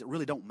about things that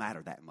really don't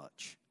matter that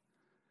much.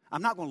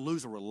 I'm not going to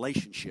lose a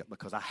relationship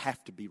because I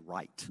have to be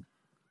right.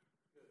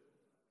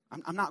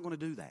 I'm not going to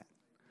do that.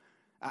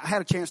 I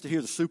had a chance to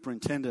hear the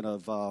superintendent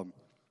of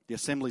the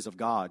Assemblies of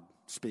God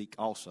speak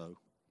also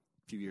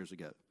a few years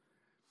ago.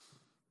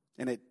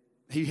 And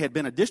he had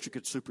been a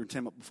district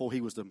superintendent before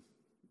he was the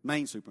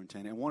main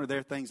superintendent. And one of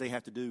their things they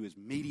have to do is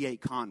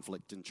mediate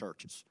conflict in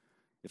churches.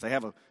 If they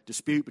have a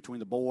dispute between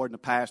the board and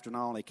the pastor and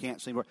all, and they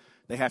can't seem to,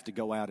 they have to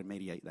go out and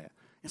mediate that.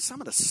 And some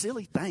of the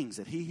silly things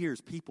that he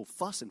hears people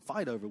fuss and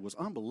fight over was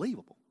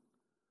unbelievable.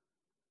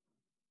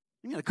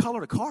 You know, the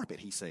color of the carpet,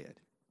 he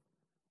said.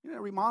 You know,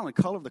 remodeling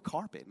the color of the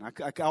carpet. And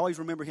I always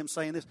remember him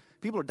saying this.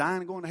 People are dying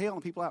and going to hell,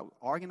 and people are out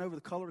arguing over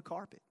the color of the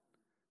carpet.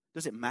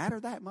 Does it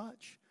matter that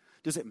much?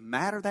 Does it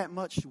matter that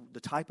much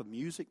the type of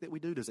music that we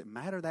do? Does it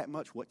matter that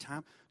much what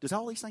time? Does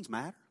all these things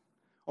matter?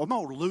 Or am I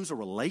going to lose a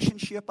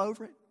relationship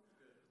over it?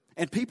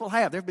 And people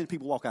have. There have been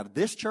people walk out of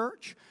this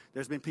church.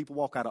 There's been people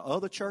walk out of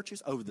other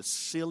churches over the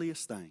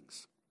silliest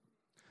things.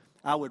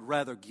 I would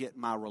rather get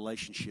my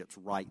relationships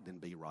right than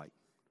be right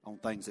on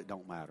things that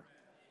don't matter.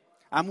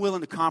 I'm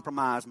willing to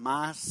compromise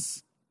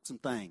some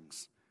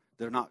things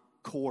that are not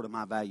core to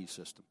my value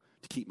system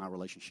to keep my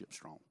relationship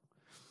strong.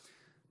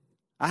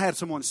 I had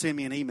someone send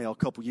me an email a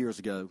couple years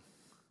ago,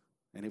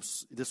 and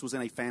this was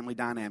in a family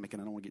dynamic,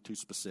 and I don't want to get too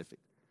specific,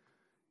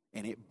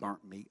 and it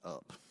burnt me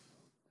up.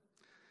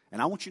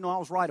 And I want you to know I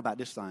was right about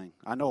this thing.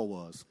 I know I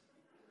was.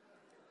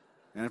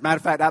 And as a matter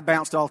of fact, I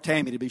bounced off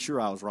Tammy to be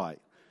sure I was right.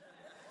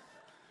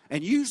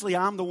 And usually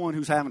I'm the one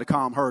who's having to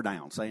calm her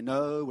down, saying,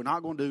 "No, we're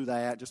not going to do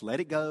that. Just let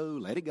it go,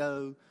 let it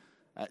go."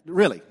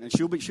 Really, and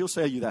she'll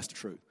tell you that's the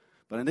truth.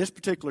 But in this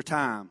particular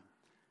time,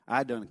 I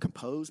had to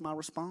compose my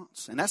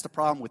response. And that's the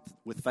problem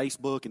with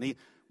Facebook.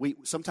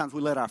 And sometimes we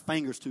let our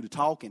fingers do the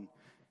talking,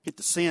 hit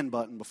the send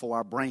button before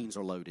our brains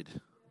are loaded.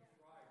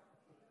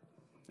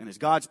 And as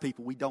God's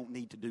people, we don't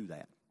need to do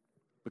that.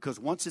 Because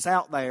once it's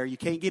out there, you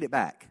can't get it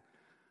back.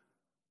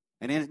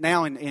 And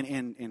now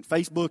in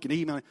Facebook and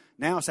email,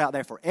 now it's out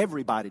there for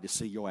everybody to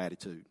see your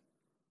attitude.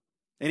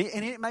 And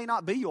it may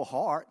not be your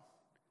heart,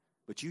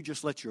 but you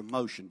just let your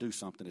emotion do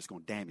something that's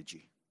going to damage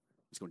you.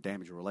 It's going to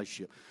damage your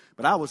relationship.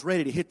 But I was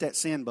ready to hit that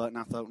send button.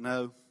 I thought,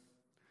 no,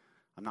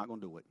 I'm not going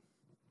to do it.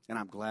 And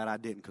I'm glad I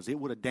didn't, because it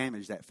would have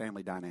damaged that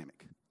family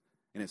dynamic.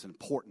 And it's an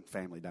important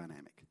family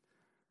dynamic.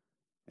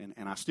 And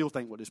I still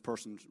think what this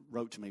person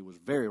wrote to me was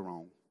very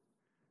wrong.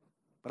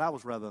 But I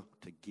was rather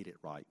to get it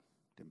right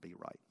than be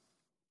right.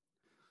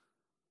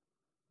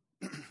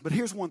 But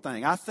here's one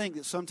thing. I think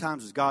that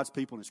sometimes as God's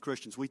people and as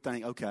Christians, we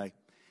think, okay,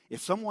 if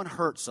someone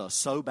hurts us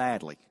so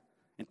badly,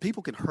 and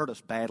people can hurt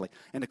us badly,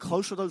 and the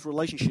closer those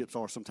relationships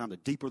are sometimes, the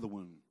deeper the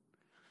wound.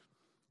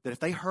 That if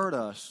they hurt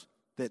us,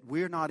 that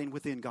we're not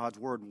within God's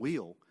word and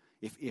will,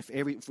 if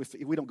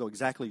we don't go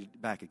exactly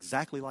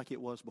like it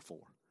was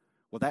before,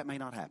 well, that may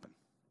not happen.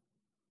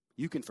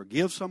 You can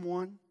forgive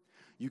someone.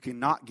 You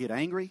cannot get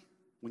angry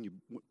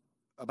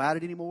about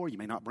it anymore. You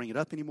may not bring it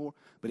up anymore,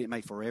 but it may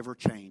forever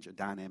change a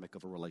dynamic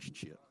of a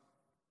relationship.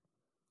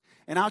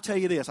 And I'll tell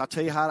you this. I'll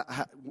tell you how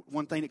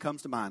one thing that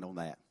comes to mind on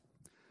that.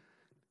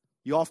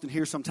 You often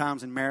hear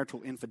sometimes in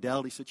marital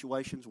infidelity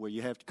situations where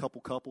you have a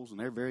couple couples and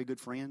they're very good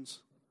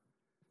friends.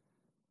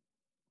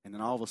 And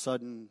then all of a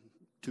sudden,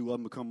 two of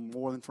them become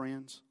more than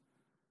friends.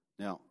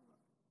 Now,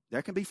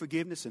 there can be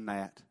forgiveness in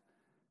that.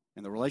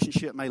 And the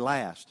relationship may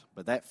last,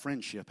 but that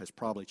friendship has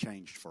probably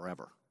changed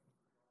forever.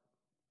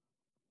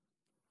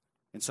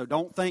 And so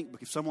don't think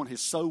if someone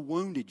has so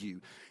wounded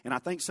you, and I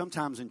think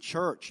sometimes in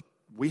church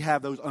we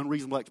have those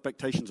unreasonable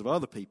expectations of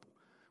other people.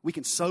 We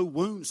can so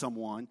wound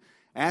someone,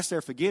 ask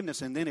their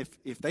forgiveness, and then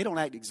if they don't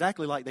act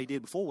exactly like they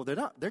did before, they're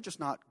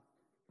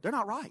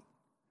not right.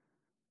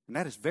 And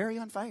that is very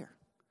unfair.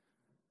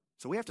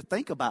 So we have to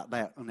think about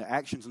that on the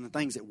actions and the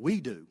things that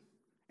we do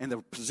and the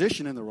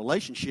position in the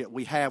relationship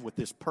we have with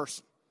this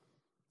person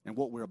and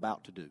what we're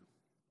about to do.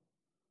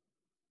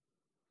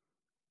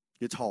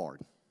 It's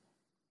hard.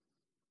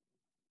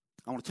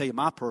 I want to tell you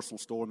my personal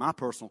story.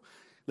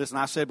 Listen,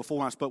 I said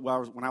before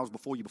when I was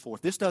before you before,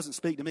 if this doesn't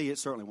speak to me, it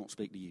certainly won't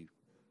speak to you.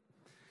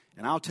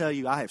 And I'll tell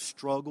you, I have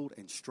struggled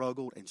and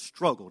struggled and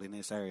struggled in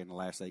this area in the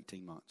last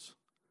 18 months.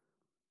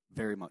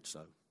 Very much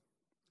so.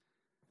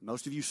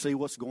 Most of you see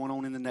what's going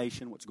on in the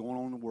nation, what's going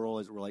on in the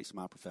world as it relates to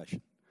my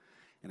profession.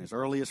 And as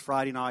early as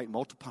Friday night,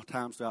 multiple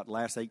times throughout the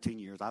last 18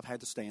 years, I've had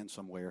to stand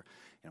somewhere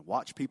and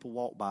watch people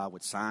walk by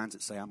with signs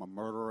that say I'm a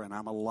murderer and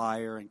I'm a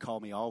liar and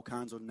call me all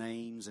kinds of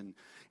names. And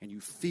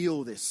you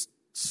feel this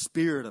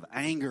spirit of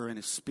anger and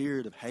a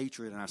spirit of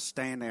hatred. And I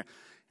stand there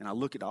and I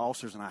look at the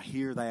officers and I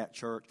hear that,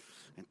 church,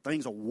 and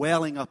things are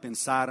welling up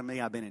inside of me.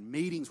 I've been in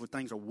meetings where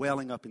things are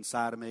welling up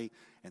inside of me.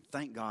 And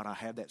thank God I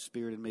have that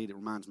spirit in me that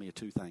reminds me of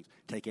two things.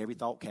 Take every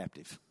thought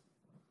captive.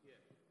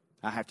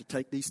 I have to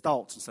take these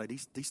thoughts and say,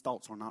 these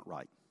thoughts are not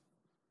right.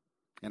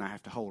 And I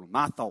have to hold them.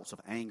 My thoughts of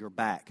anger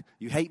back.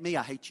 You hate me,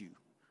 I hate you.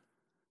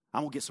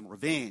 I'm going to get some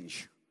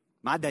revenge.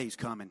 My day's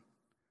coming.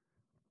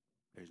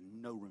 There's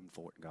no room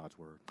for it in God's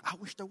Word. I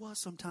wish there was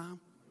sometime.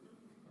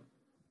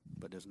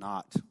 But there's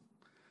not.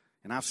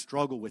 And I've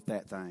struggled with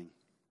that thing.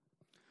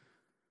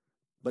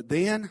 But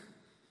then,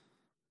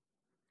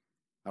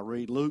 I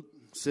read Luke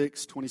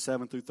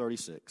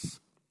 6:27-36.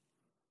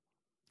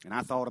 And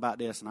I thought about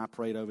this and I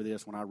prayed over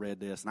this when I read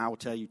this. And I will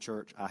tell you,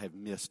 church, I have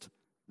missed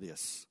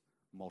this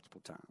multiple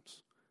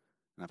times.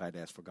 And I've had to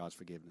ask for God's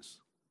forgiveness.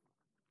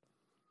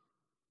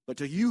 But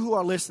to you who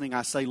are listening,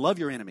 I say, love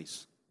your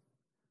enemies.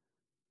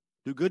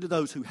 Do good to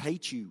those who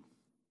hate you.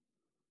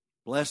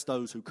 Bless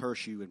those who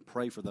curse you and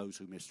pray for those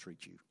who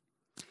mistreat you.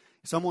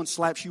 If someone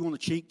slaps you on the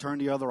cheek, turn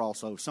the other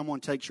also. If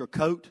someone takes your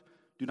coat,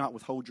 do not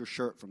withhold your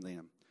shirt from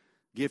them.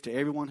 Give to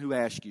everyone who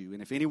asks you.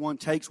 And if anyone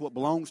takes what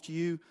belongs to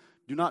you,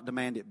 do not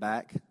demand it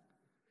back.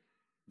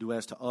 Do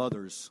as to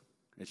others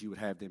as you would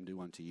have them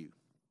do unto you.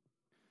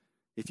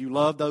 If you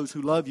love those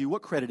who love you,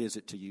 what credit is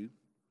it to you?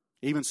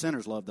 Even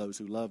sinners love those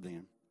who love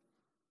them.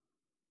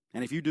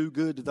 And if you do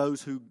good to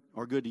those who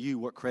are good to you,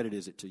 what credit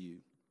is it to you?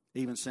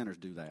 Even sinners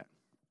do that.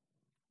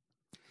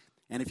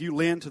 And if you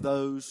lend to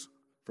those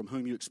from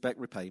whom you expect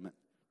repayment,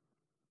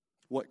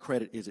 what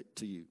credit is it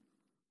to you?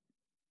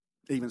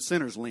 Even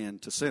sinners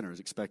lend to sinners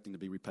expecting to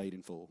be repaid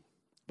in full.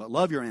 But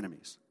love your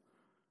enemies.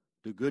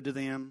 Do good to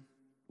them,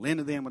 lend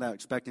to them without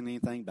expecting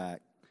anything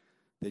back.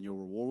 Then your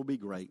reward will be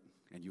great,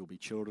 and you will be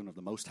children of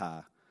the Most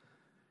High.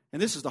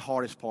 And this is the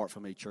hardest part for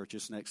me, church,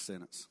 this next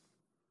sentence.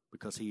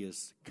 Because he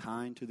is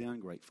kind to the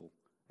ungrateful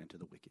and to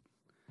the wicked.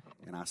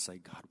 And I say,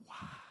 God,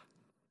 why?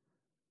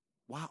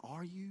 Why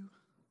are you?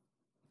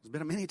 There's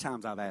been many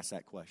times I've asked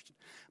that question.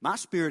 My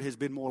spirit has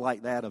been more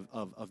like that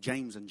of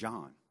James and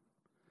John.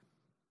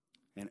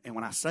 And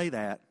when I say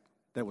that,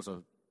 there was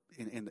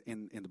in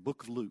the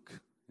book of Luke,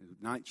 in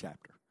the 9th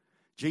chapter,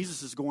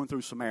 Jesus is going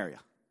through Samaria.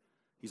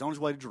 He's on his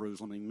way to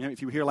Jerusalem. And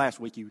if you were here last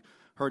week, you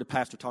heard a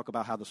pastor talk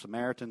about how the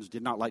Samaritans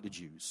did not like the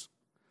Jews.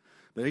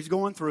 But he's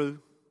going through,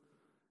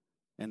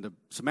 and the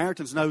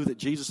Samaritans know that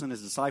Jesus and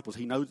his disciples,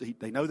 they know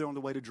they're on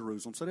the way to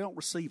Jerusalem, so they don't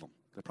receive them.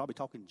 They're probably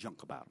talking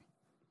junk about them.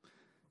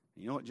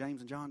 And you know what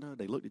James and John did?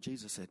 They looked at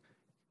Jesus and said,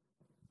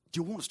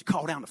 do you want us to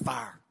call down the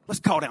fire? Let's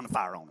call down the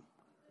fire on them.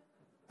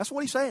 That's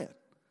what he said.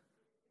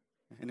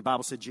 And the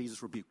Bible said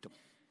Jesus rebuked them.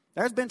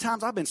 There's been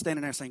times I've been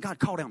standing there saying, God,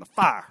 call down the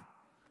fire.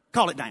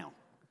 Call it down.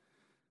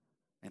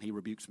 And he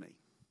rebukes me.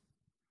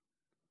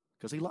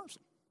 Because he loves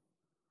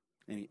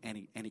them.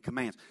 And he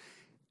commands.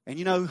 And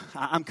you know,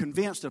 I'm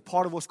convinced that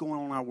part of what's going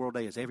on in our world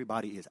today is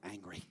everybody is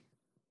angry.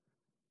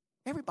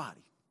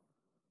 Everybody.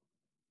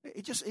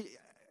 It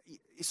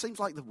seems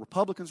like the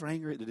Republicans are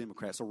angry at the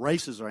Democrats. The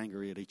racists are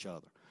angry at each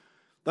other.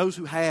 Those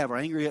who have are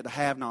angry at the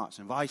have-nots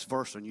and vice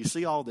versa. And you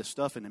see all this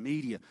stuff in the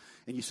media.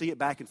 And you see it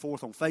back and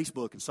forth on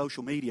Facebook and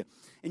social media.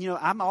 And you know,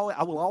 I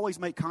will always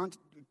make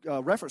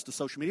reference to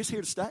social media. It's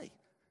here to stay.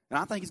 And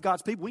I think as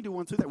God's people, we do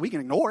one through that. We can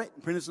ignore it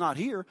and pretend it's not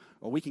here,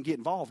 or we can get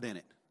involved in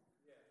it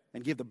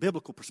and give the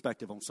biblical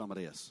perspective on some of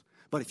this.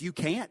 But if you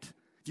can't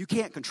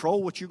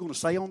control what you're going to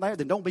say on there,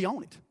 then don't be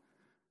on it.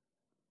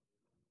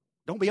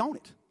 Don't be on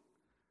it.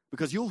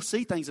 Because you'll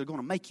see things that are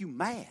going to make you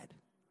mad.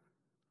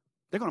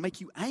 They're going to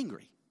make you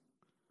angry.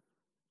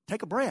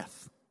 Take a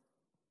breath.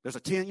 There's a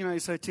 10, they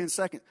say 10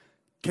 second.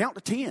 Count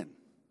to 10.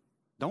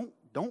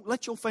 Don't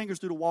let your fingers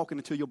do the walking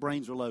until your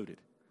brains are loaded.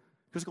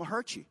 Because it's going to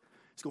hurt you.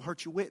 It's going to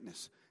hurt your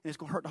witness. And it's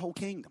going to hurt the whole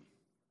kingdom.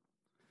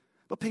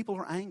 But people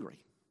are angry.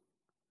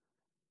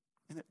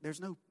 And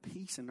there's no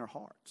peace in their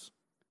hearts.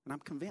 And I'm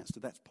convinced that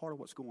that's part of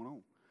what's going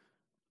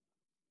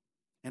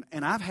on.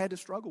 And I've had to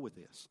struggle with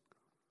this.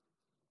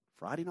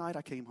 Friday night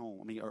I came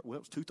home. It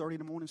was 2:30 in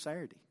the morning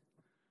Saturday.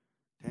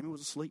 Tammy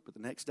was asleep, but the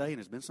next day, and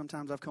it's been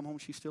sometimes I've come home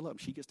and she's still up.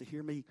 And she gets to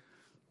hear me,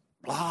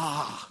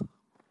 blah,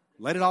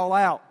 let it all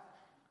out.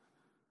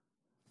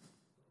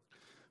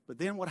 But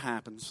then what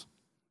happens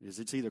is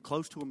it's either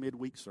close to a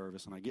midweek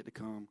service, and I get to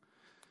come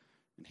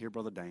and hear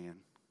Brother Dan.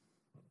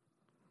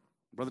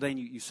 Brother Dan,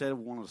 you said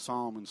one of the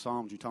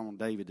Psalms you taught on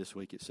David this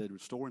week. It said,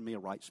 restore in me a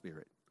right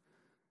spirit.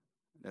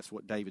 That's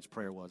what David's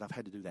prayer was. I've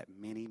had to do that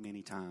many,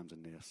 many times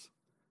in this.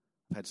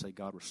 I've had to say,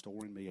 God,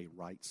 restore in me a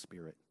right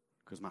spirit.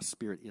 Because my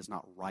spirit is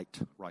not right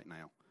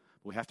now.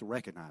 We have to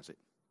recognize it.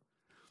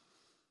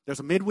 There's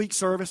a midweek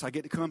service. I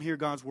get to come hear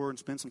God's word and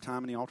spend some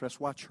time in the altar. That's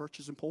why church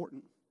is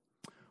important.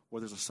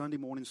 Or there's a Sunday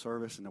morning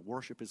service and the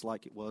worship is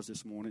like it was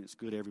this morning. It's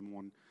good every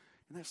morning.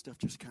 And that stuff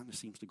just kind of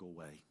seems to go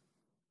away.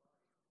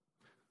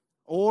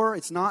 Or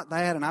it's not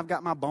that, and I've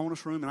got my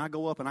bonus room, and I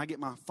go up and I get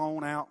my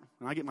phone out,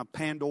 and I get my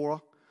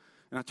Pandora,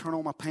 and I turn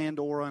on my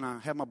Pandora, and I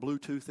have my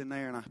Bluetooth in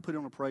there, and I put it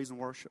on a praise and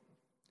worship.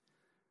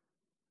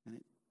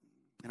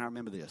 And I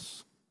remember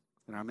this.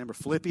 And I remember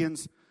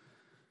Philippians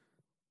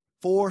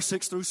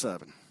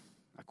 4:6-7.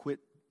 I quit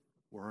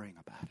worrying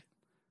about it.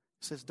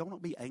 It says,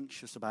 don't be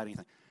anxious about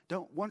anything.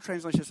 One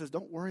translation says,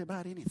 don't worry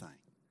about anything.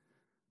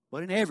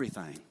 But in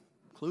everything,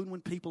 including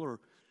when people are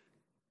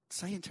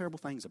saying terrible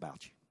things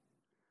about you,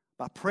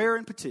 by prayer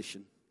and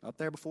petition, up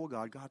there before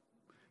God, God,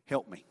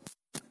 help me.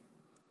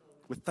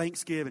 With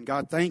thanksgiving,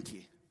 God, thank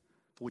you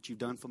for what you've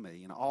done for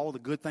me and all the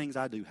good things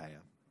I do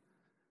have.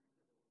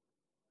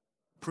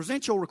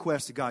 Present your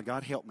request to God.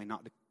 God, help me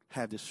not to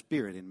have this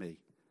spirit in me.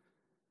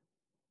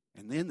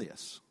 And then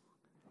this,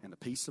 and the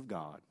peace of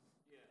God,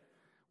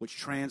 which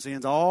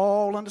transcends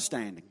all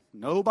understanding.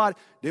 Nobody,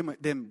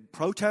 them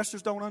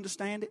protesters don't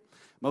understand it.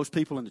 Most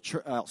people in the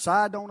church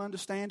outside don't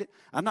understand it.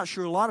 I'm not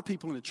sure a lot of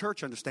people in the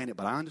church understand it,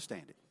 but I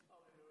understand it.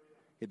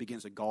 It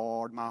begins to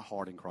guard my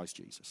heart in Christ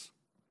Jesus,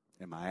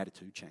 and my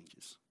attitude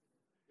changes.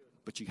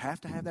 But you have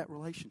to have that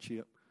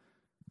relationship.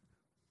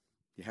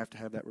 You have to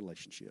have that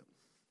relationship.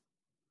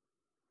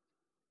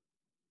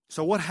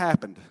 So what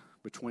happened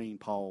between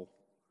Paul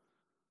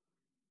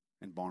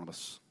and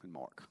Barnabas and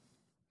Mark?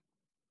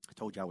 I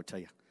told you I would tell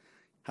you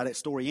how that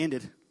story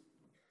ended.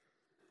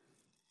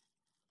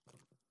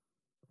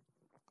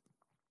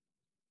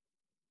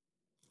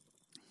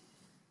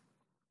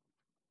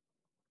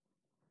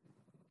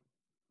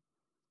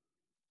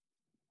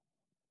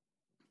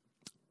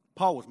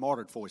 Paul was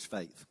martyred for his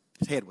faith.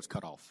 His head was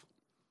cut off.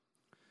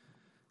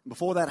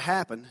 Before that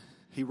happened,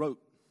 he wrote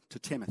to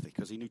Timothy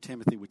because he knew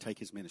Timothy would take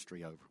his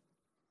ministry over.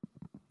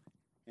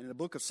 And in the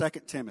book of 2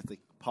 Timothy,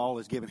 Paul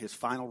has given his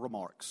final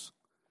remarks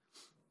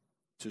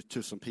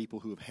to some people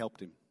who have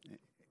helped him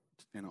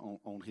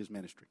on his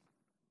ministry.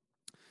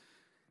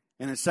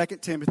 And in 2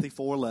 Timothy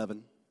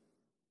 4:11,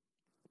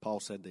 Paul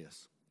said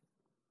this.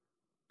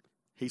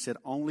 He said,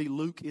 only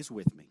Luke is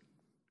with me.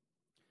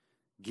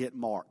 Get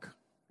Mark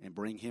and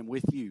bring him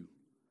with you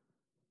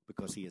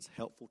because he is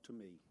helpful to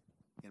me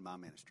in my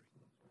ministry.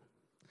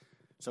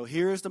 So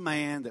here's the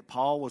man that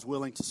Paul was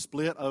willing to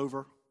split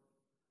over.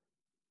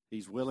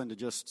 He's willing to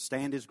just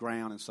stand his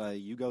ground and say,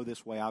 you go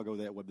this way, I'll go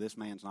that way, but this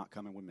man's not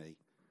coming with me.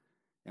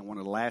 And one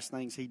of the last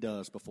things he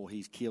does before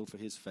he's killed for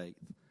his faith,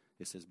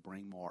 it says,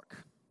 bring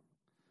Mark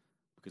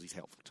because he's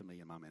helpful to me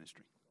in my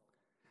ministry.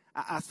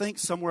 I think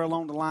somewhere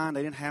along the line,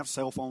 they didn't have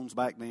cell phones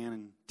back then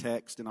and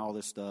text and all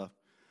this stuff.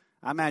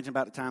 I imagine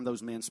about the time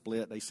those men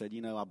split, they said,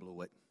 I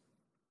blew it.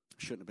 I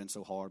shouldn't have been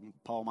so hard.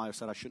 Paul might have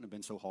said, I shouldn't have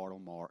been so hard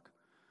on Mark.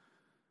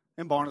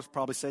 And Barnabas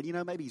probably said,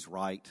 maybe he's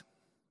right.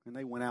 And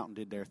they went out and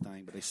did their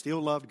thing. But they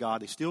still loved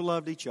God. They still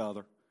loved each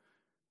other.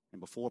 And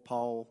before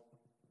Paul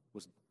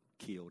was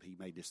killed, he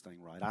made this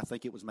thing right. I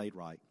think it was made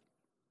right.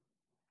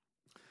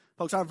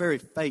 Folks, our very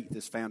faith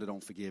is founded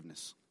on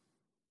forgiveness.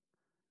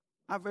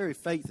 Our very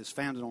faith is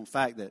founded on the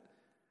fact that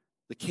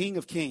the King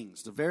of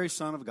Kings, the very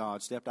Son of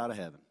God, stepped out of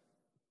heaven,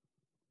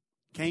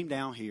 came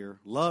down here,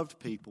 loved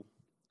people,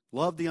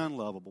 loved the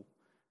unlovable.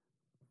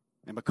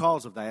 And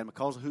because of that, and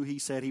because of who he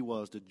said he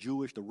was, the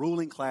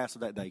ruling class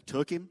of that day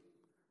took him.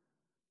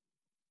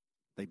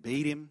 They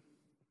beat him.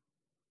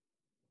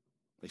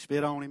 They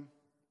spit on him.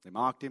 They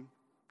mocked him.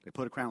 They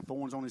put a crown of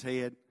thorns on his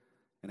head.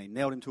 And they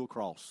nailed him to a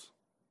cross.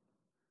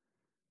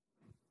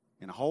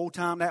 And the whole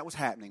time that was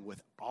happening,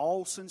 with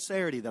all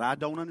sincerity that I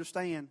don't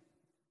understand,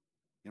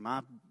 in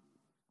my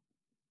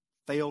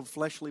failed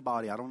fleshly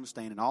body, I don't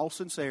understand. In all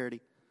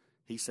sincerity,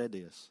 he said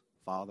this,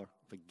 Father,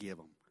 forgive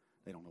them.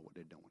 They don't know what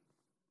they're doing.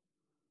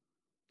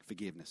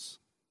 Forgiveness.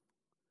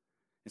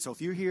 And so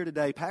if you're here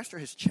today, Pastor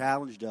has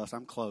challenged us.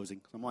 I'm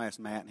closing. I'm going to ask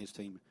Matt and his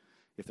team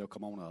if they'll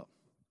come on up.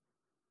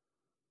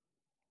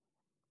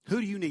 Who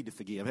do you need to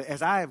forgive?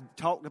 As I have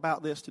talked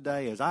about this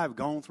today, as I have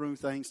gone through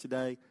things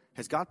today,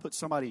 has God put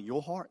somebody in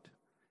your heart?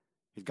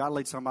 Has God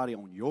laid somebody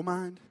on your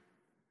mind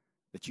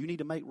that you need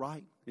to make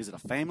right? Is it a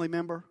family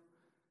member?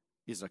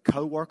 Is it a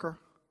coworker?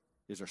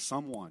 Is there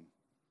someone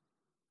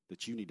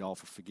that you need to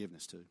offer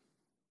forgiveness to?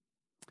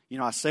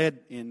 I said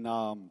in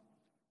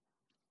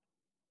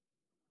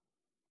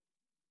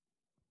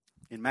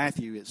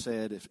Matthew, it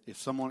said,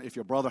 if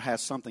your brother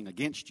has something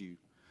against you,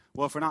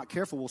 well, if we're not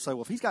careful, we'll say,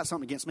 well, if he's got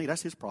something against me,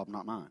 that's his problem,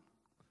 not mine.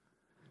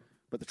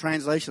 But the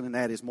translation in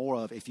that is more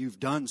of, if you've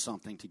done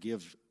something to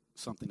give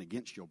something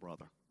against your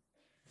brother,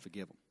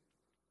 forgive them.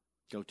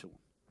 Go to them.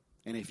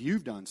 And if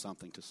you've done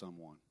something to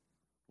someone,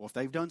 or if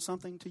they've done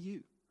something to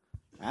you,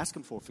 ask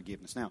them for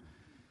forgiveness. Now,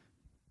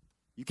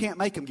 you can't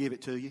make them give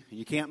it to you, and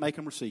you can't make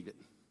them receive it,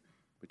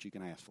 but you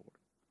can ask for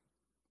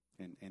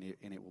it. And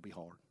it will be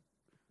hard.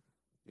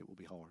 It will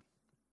be hard.